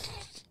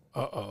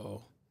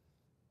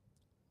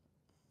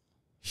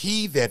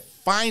 He that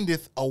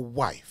findeth a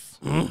wife.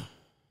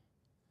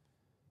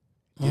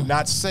 Did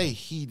not say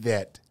he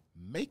that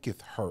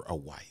maketh her a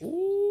wife.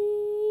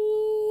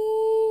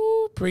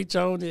 Ooh, preach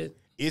on it.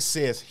 It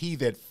says he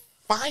that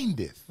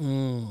findeth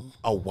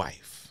a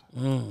wife.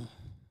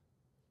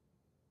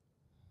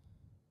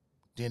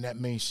 Then that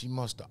means she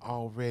must have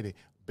already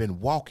been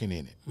walking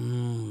in it.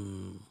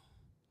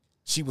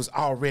 She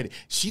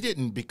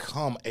didn't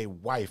become a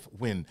wife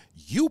when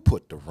you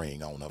put the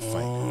ring on her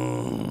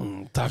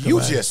finger.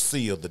 You just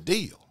sealed the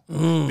deal.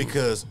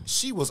 Because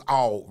she was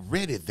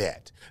already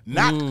that.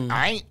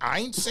 I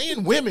ain't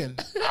saying women.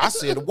 I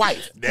said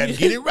wife. That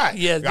get it right.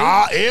 Yes,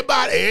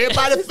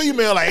 everybody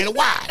female ain't a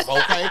wife,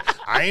 okay?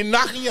 I ain't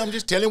knocking you. I'm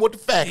just telling you what the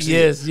facts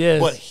is.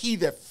 Yes. But he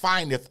that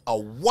findeth a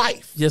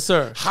wife. Yes,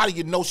 sir. How do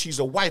you know she's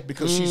a wife?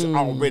 Because she's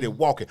already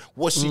walking.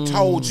 What she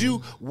told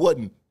you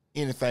wasn't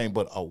anything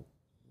but a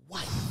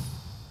wife.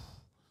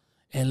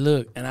 And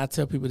look, and I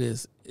tell people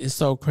this. It's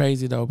so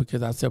crazy, though,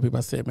 because I tell people,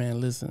 I said,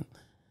 man, listen.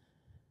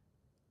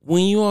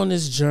 When you're on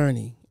this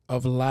journey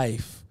of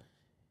life,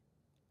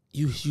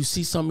 you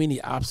see so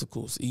many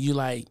obstacles. You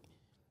like,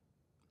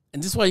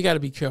 and this is why you got to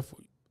be careful.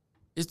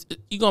 It's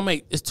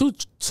two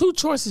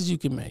choices you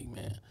can make,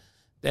 man,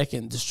 that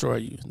can destroy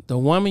you. The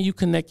woman you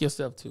connect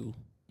yourself to,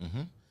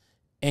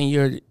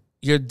 and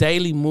your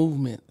daily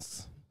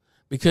movements,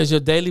 because your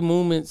daily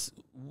movements,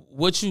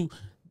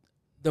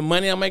 the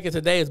money I'm making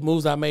today is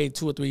moves I made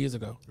 2 or 3 years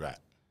ago. Right.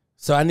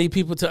 So I need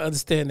people to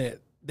understand that.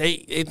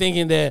 They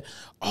thinking that,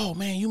 oh,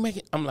 man, you make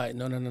it. I'm like,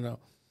 no.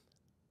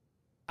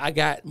 I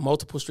got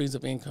multiple streams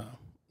of income,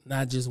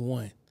 not just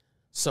one.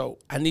 So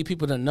I need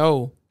people to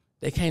know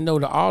they can't know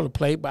all the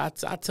play,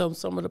 but I tell them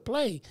some of the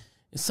play.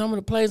 And some of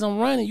the plays I'm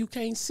running, you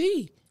can't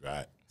see.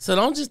 Right. So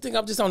don't just think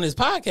I'm just on this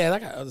podcast. I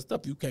got other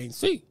stuff you can't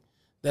see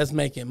that's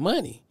making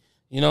money.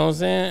 You know what I'm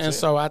saying? And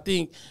so I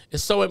think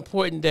it's so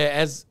important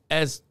that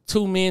as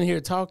 2 men here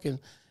talking,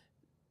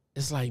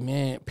 it's like,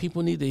 man,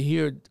 people need to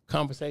hear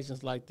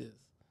conversations like this.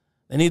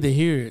 They need to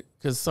hear it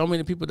because so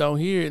many people don't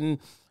hear it. And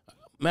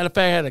matter of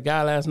fact, I had a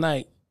guy last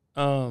night.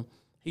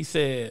 He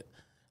said,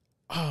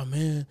 oh,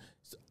 man.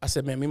 I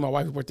said, man, me and my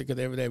wife work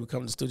together every day. We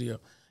come to the studio.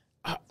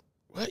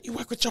 What? You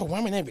work with your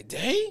woman every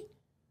day?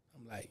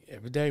 I'm like,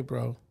 every day,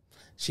 bro.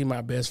 She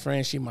my best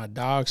friend. She my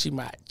dog.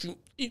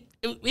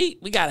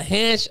 We got a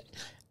handshake.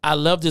 I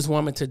love this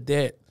woman to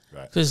death.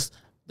 Because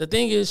the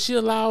thing is, she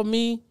allowed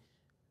me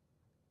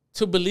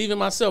to believe in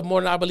myself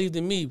more than I believed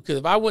in me. Because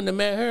if I wouldn't have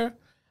met her,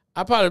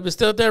 I probably been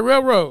still at that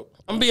railroad.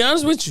 I'm going to be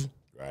honest with you.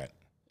 Right.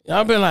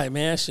 I've been like,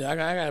 man, shit, I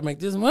got to make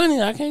this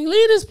money. I can't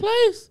leave this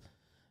place.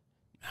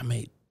 I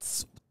made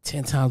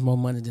 10 times more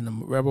money than the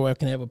railroad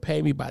can ever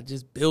pay me by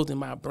just building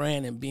my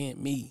brand and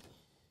being me.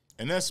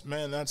 And that's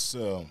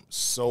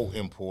so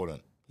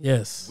important.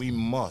 Yes. We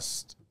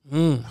must.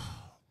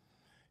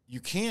 You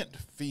can't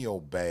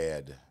feel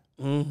bad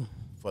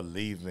for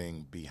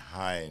leaving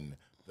behind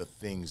the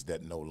things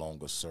that no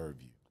longer serve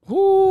you.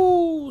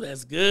 Ooh,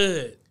 that's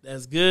good.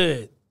 That's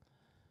good.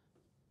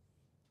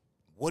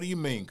 What do you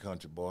mean,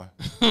 country boy?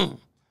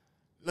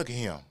 Look at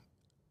him.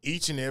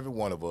 Each and every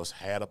one of us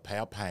had a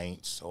pair of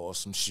pants or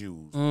some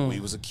shoes when we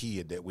was a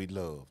kid that we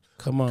loved.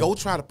 Come on. Go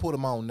try to put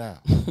them on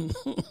now.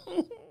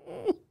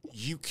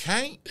 You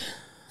can't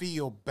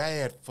feel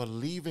bad for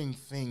leaving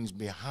things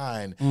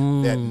behind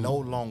that no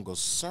longer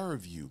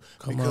serve you.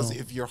 Because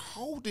if you're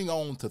holding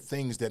on to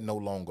things that no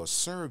longer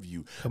serve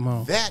you,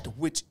 that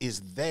which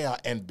is there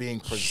and being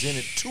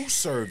presented to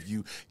serve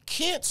you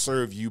can't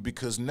serve you,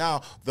 because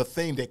now the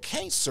thing that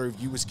can't serve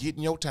you is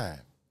getting your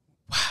time.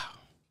 Wow.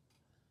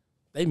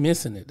 They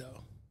missing it,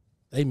 though.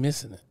 They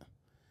missing it.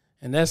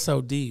 And that's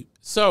so deep.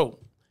 So,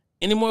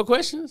 any more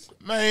questions?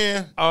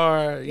 Man.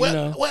 Or,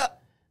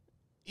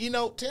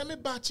 tell me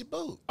about your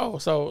book. Oh,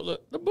 so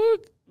look,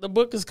 the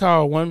book is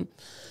called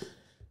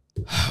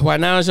Why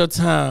Now Is Your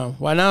Time.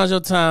 Why Now Is Your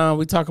Time.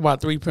 We talk about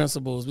 3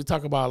 principles. We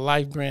talk about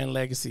life, brand,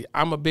 legacy.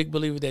 I'm a big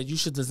believer that you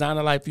should design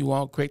the life you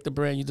want, create the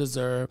brand you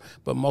deserve,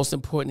 but most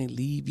importantly,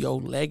 leave your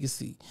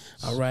legacy.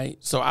 All right.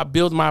 So I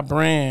build my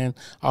brand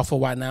off of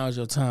Why Now Is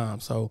Your Time.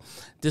 So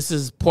this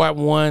is part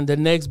 1. The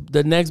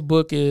next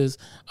book is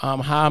How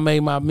I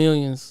Made My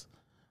Millions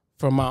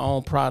from My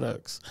Own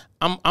Products.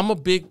 I'm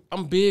big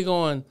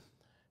on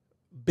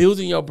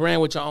building your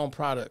brand with your own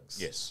products.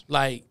 Yes.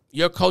 Like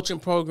your coaching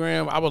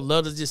program, I would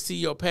love to just see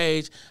your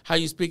page, how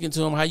you speaking to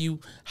them, how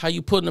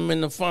you putting them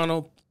in the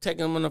funnel,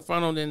 taking them in the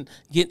funnel, and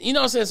get, you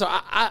know what I'm saying? So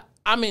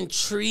I'm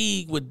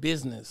intrigued with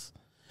business.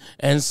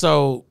 And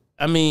so,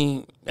 I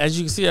mean, as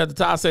you can see at the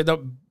top, I said,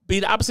 be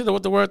the opposite of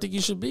what the world think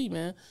you should be,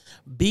 man.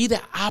 Be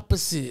the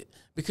opposite.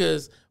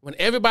 Because when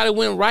everybody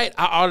went right,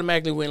 I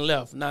automatically went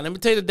left. Now, let me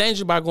tell you the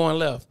danger about going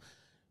left.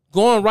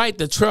 Going right,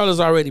 the trail is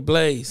already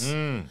blazed.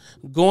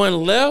 Going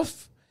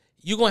left,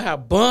 you're gonna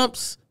have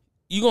bumps.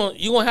 You're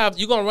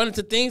gonna run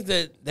into things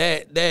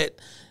that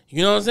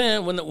you know what I'm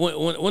saying.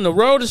 When the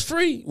road is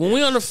free, when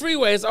we on the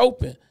freeway, it's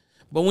open.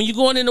 But when you're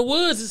going in the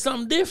woods, it's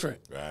something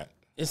different. Right.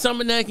 It's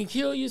something that can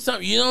kill you.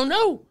 Something you don't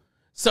know.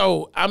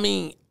 So I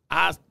mean,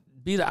 I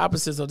be the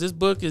opposite. So this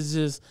book is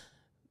just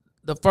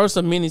the first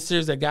of many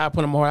series that God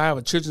put on my heart. I have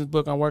a children's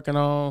book I'm working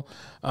on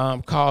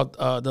called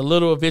The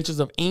Little Adventures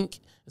of Ink.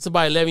 It's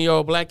about an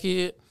 11-year-old black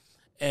kid.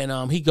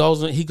 And he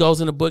goes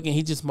in the book and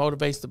he just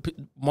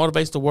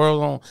motivates the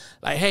world on,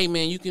 like, hey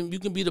man, you can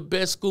be the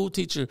best school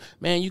teacher,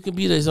 man. You can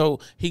be the, so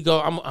he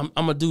go, I'm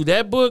gonna do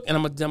that book, and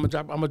I'm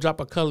gonna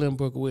drop a coloring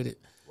book with it.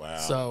 Wow.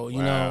 So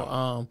you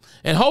know,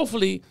 and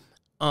hopefully,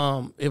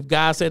 if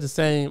God said the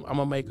same, I'm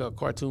gonna make a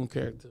cartoon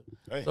character.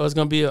 Hey. So it's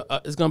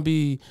gonna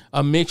be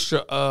a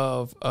mixture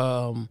of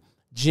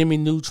Jimmy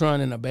Neutron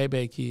and the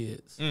Bebe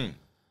Kids.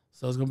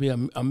 So it's gonna be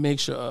a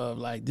mixture of,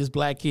 like, this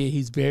black kid.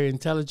 He's very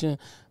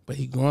intelligent, but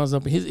he grows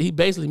up. He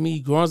basically me. He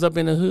grows up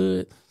in the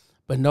hood,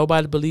 but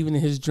nobody believing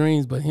in his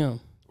dreams but him.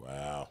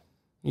 Wow.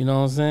 You know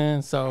what I'm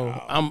saying? So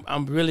wow.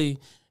 I'm really,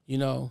 you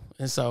know,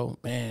 and so,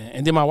 man.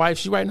 And then my wife,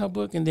 she writing her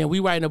book, and then we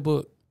writing a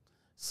book.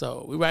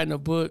 So we writing a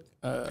book.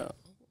 Now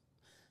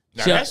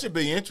that should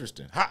be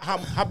interesting.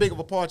 How big of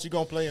a part you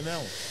gonna play in that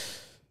one?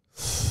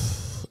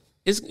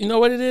 It's, you know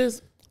what it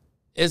is?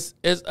 It's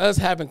us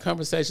having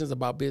conversations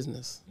about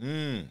business.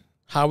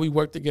 How we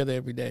work together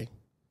every day.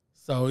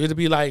 So it'll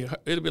be like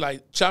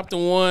chapter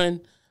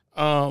 1.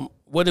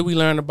 What did we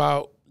learn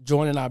about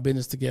joining our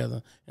business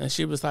together? And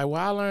she was like,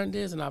 well, I learned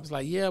this. And I was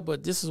like, yeah,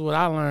 but this is what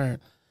I learned.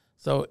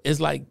 So it's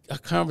like a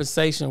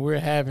conversation we're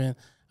having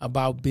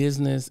about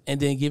business, and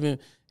then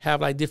have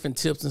like different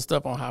tips and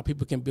stuff on how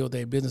people can build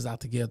their business out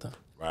together.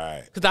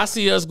 Right. Because I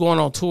see us going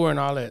on tour and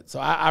all that. So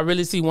I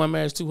really see One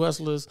Marriage, Two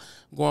Hustlers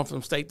going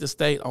from state to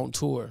state on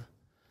tour.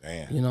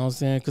 Damn. You know what I'm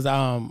saying? Because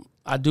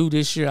I do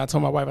this year. I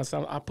told my wife, I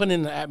said, I put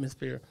in the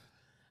atmosphere.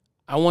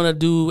 I want to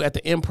do at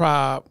the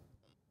Improv,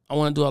 I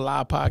want to do a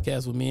live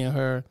podcast with me and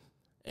her,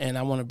 and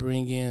I want to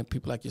bring in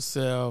people like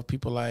yourself,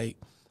 people like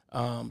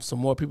some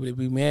more people that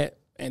we met,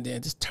 and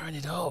then just turn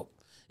it up.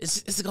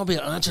 It's gonna be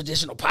an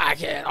untraditional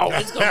podcast. Oh,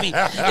 it's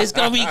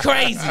gonna be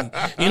crazy.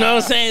 You know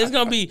what I'm saying? It's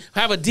gonna be,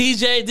 have a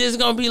DJ. This is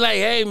gonna be like,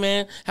 hey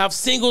man, have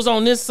singles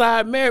on this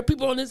side, married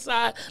people on this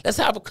side. Let's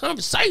have a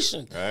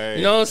conversation. Hey,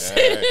 you know what I'm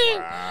saying?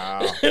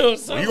 Wow.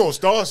 So, you gonna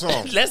start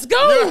something? Let's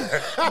go.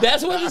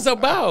 That's what it's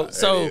about.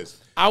 So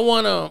I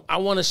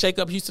wanna shake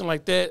up Houston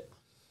like that.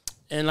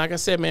 And like I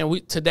said, man,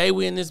 today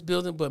we're in this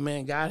building, but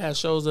man, God has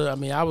shows us. I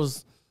mean, I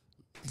was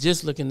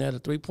just looking at a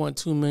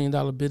 $3.2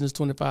 million business,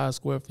 25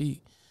 square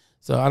feet.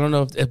 So I don't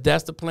know if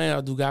that's the plan,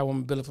 or do God want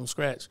me to build it from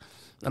scratch.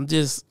 I'm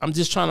just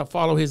trying to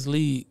follow his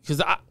lead,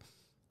 because I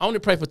only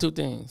pray for 2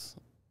 things: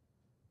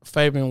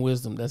 favor and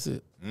wisdom. That's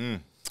it.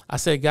 I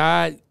said,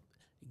 God,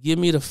 give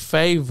me the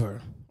favor,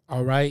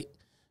 all right,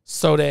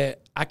 so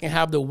that I can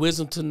have the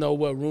wisdom to know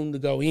what room to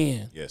go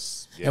in.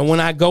 Yes. And when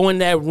I go in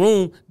that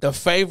room, the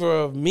favor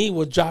of me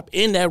will drop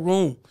in that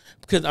room,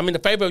 because I mean the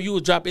favor of you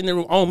will drop in the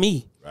room on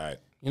me. Right.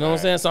 You know what I'm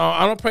saying? So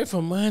I don't pray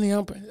for money.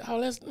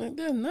 That's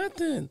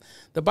nothing.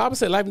 The Bible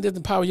said life and death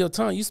in the power of your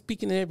tongue. You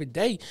speaking it every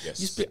day. Yes.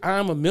 You speak,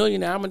 I'm a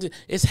millionaire.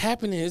 It's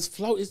happening. It's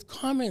it's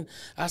coming.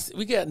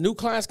 We got new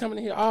clients coming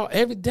in here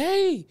every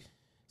day.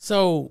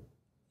 So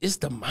it's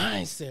the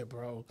mindset,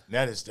 bro.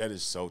 That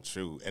is so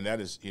true. And that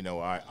is, you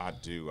know, I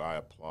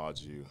applaud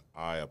you.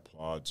 I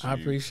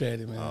appreciate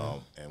it,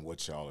 man. And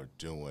what y'all are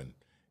doing.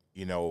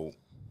 You know,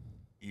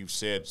 you've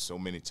said so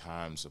many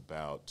times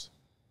about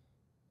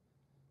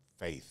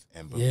faith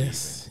and believing.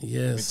 Yes.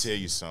 Let me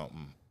tell you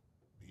something.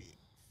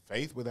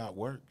 Faith without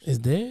works is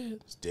dead.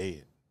 It's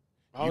dead.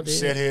 All You can dead.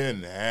 sit here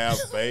and have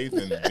faith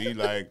and be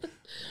like,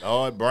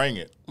 Lord, bring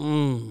it.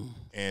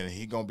 And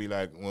he going to be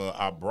like, well,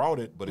 I brought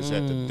it, but it's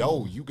at the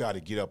door. You got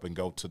to get up and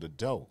go to the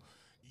door.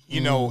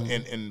 You know,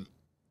 and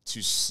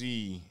to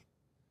see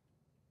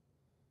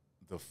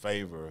the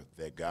favor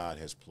that God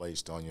has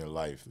placed on your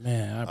life.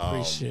 Man, I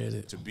appreciate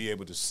it. To be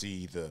able to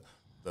see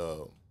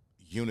the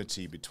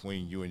unity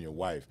between you and your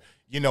wife.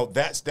 You know,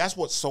 that's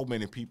what so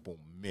many people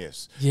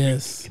miss.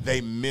 Yes. They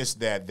miss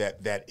that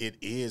it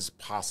is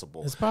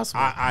possible. It's possible.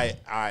 I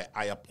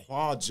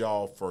applaud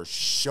y'all for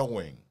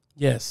showing.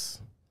 Yes.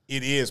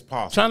 It is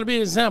possible. Trying to be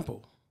an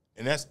example.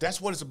 And that's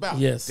what it's about.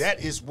 Yes.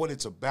 That is what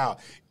it's about.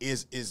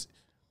 Is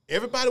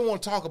everybody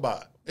want to talk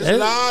about it. There's a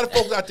lot of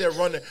folks out there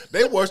running.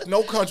 They worse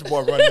no country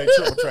boy running their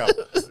triple travel.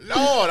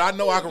 Lord, I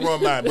know I can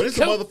run mine. But there's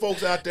some other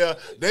folks out there,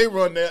 they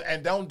run there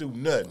and don't do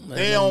nothing.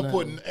 They don't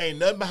put ain't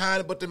nothing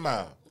behind it but their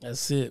mouth.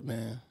 That's it,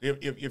 man.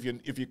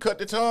 If you cut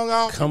the tongue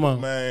off, come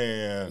on,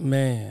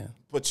 man.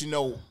 But you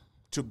know,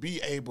 to be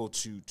able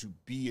to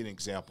be an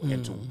example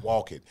and to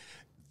walk it,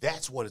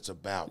 that's what it's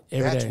about.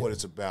 That's what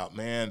it's about,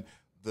 man.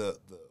 The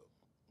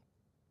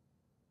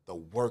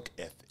work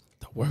ethic.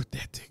 The work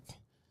ethic.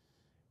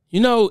 You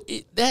know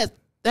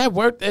that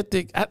work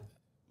ethic.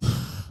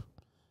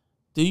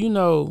 Do you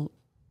know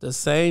the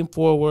same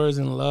 4 words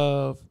in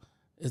love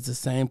is the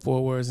same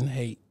 4 words in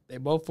hate? They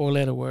both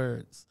 4-letter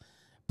words.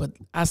 But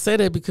I say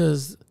that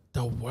because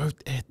the work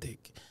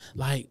ethic,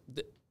 like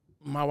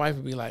my wife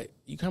would be like,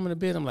 "You coming to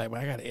bed?" I'm like, "Well,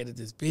 I gotta edit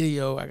this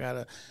video. I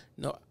gotta,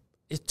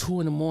 it's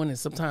 2 a.m.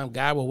 Sometimes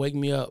God will wake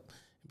me up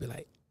and be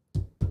like,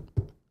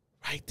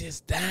 write this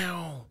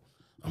down.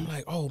 I'm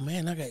like, oh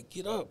man, I gotta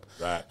get up.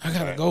 Right. I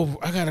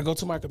gotta go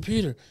to my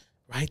computer.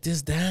 Write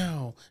this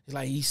down. It's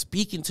like he's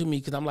speaking to me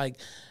because I'm like,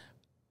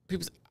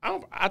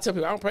 I tell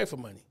people I don't pray for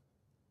money.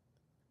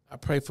 I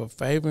pray for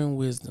favor and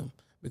wisdom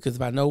because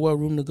if I know what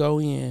room to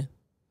go in,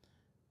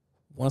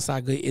 once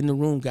I get in the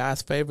room,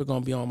 God's favor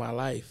gonna be on my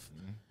life,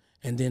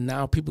 and then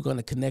now people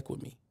gonna connect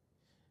with me.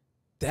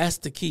 That's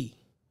the key.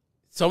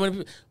 So many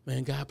people,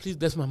 man, God, please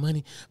bless my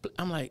money.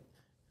 I'm like,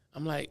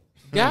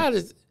 God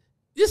is.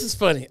 This is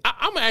funny.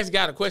 I'm gonna ask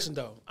God a question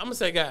though. I'm gonna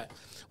say, God,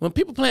 when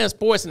people playing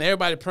sports and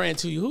everybody praying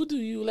to you, who do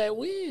you let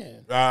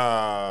win?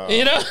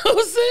 You know what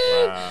I'm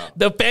saying? Wow.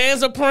 The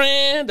fans are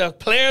praying, the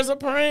players are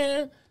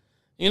praying.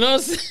 You know what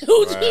I'm saying?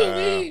 Who do you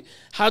mean?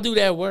 How do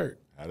that work?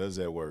 How does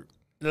that work?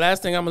 The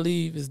last thing I'm gonna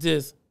leave is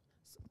this.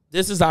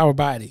 This is our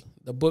body.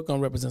 The book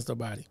represents the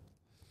body.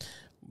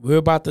 We're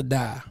about to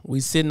die. We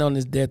sitting on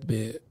this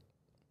deathbed.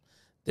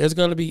 There's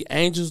gonna be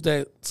angels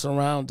that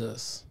surround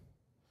us.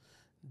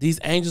 These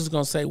angels are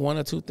going to say 1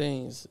 or 2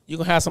 things. You're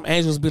going to have some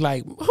angels be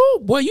like, oh,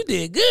 boy, you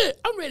did good.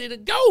 I'm ready to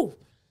go.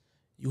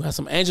 You have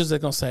some angels that are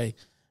going to say,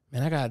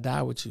 man, I got to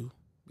die with you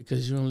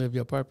because you don't live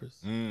your purpose.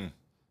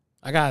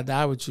 I got to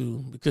die with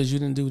you because you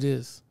didn't do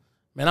this.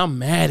 Man, I'm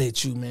mad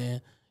at you, man.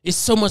 It's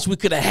so much we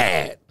could have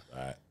had.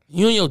 Right.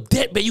 You in your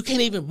deathbed, you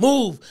can't even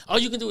move. All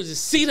you can do is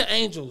just see the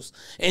angels.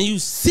 And you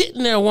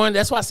sitting there wondering.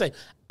 That's why I say,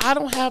 I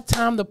don't have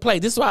time to play.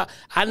 This is why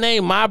I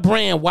named my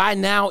brand, Why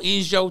Now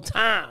Is Your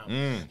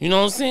Time. You know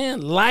what I'm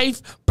saying?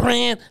 Life,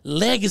 brand,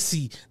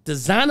 legacy.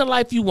 Design the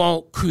life you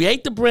want,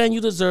 create the brand you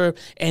deserve,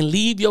 and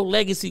leave your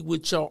legacy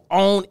with your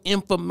own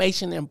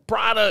information and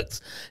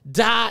products.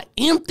 Die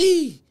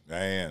empty.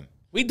 Man.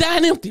 We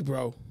dying empty,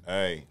 bro.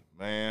 Hey,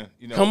 man.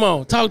 You know, come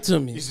on, talk to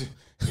me.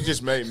 You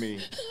just made me.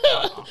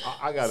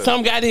 I got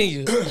Some got in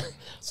you.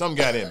 Some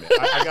got in me.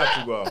 I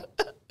got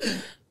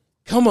to.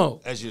 Come on.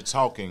 As you're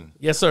talking.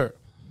 Yes, sir.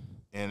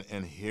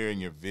 And hearing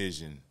your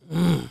vision.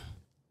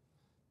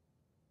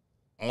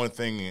 Only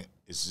thing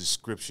is the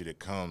scripture that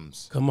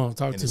comes. Come on, talk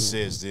to me. And it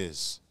says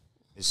this.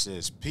 It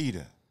says,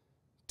 Peter,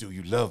 do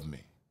you love me?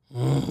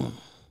 And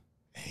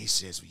he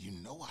says, well, you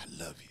know I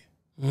love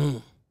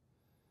you.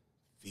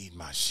 Feed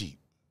my sheep.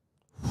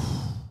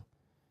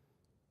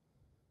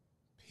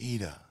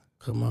 Peter.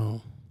 Come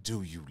on.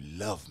 Do you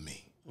love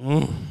me?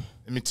 Let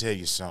me tell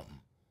you something.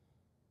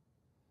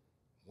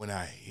 When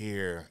I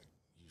hear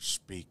you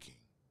speaking,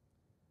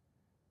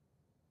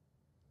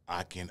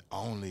 I can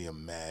only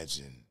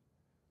imagine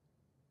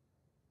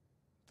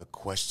the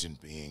question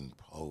being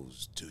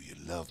posed, do you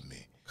love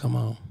me? Come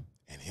on.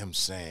 And him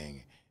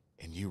saying,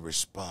 and you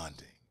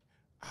responding,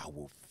 I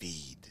will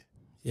feed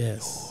your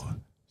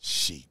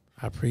sheep.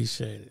 I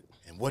appreciate it.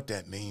 And what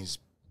that means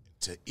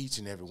to each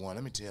and every one,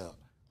 let me tell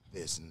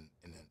this and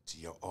to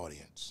your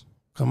audience.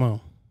 Come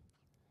on.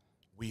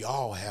 We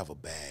all have a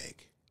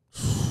bag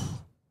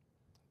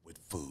with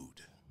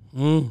food.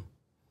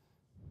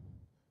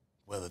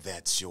 Whether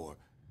that's your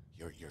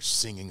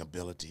singing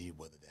ability,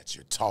 whether that's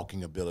your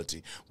talking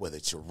ability, whether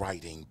it's your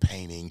writing,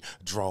 painting,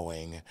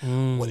 drawing,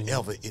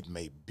 whatever it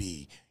may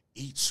be,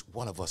 each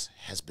one of us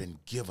has been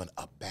given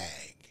a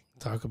bag.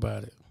 Talk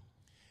about it.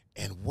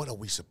 And what are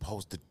we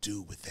supposed to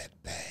do with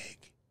that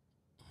bag?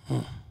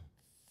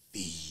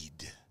 Feed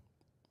the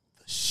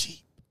sheep.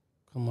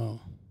 Come on.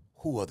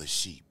 Who are the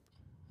sheep?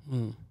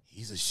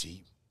 He's a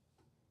sheep.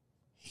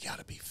 he got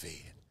to be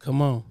fed.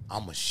 Come on.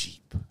 I'm a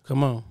sheep.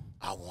 Come on.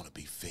 I want to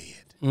be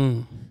fed.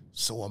 Mm.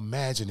 So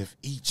imagine if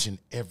each and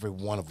every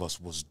one of us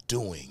was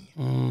doing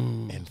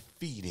and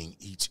feeding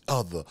each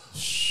other.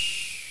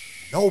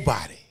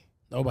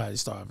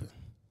 Nobody's starving.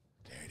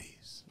 There it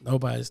is.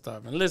 Nobody's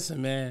starving.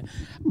 Listen, man,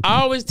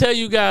 I always tell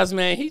you guys,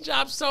 man, he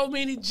dropped so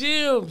many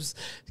gems.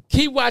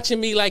 Keep watching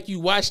me like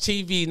you watch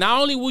TV.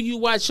 Not only will you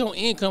watch your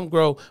income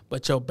grow,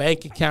 but your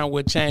bank account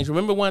will change.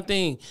 Remember one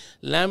thing,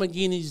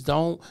 Lamborghini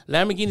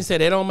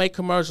said they don't make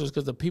commercials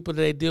because the people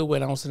that they deal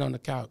with don't sit on the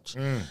couch.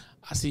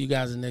 I see you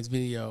guys in the next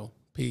video.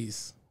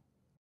 Peace.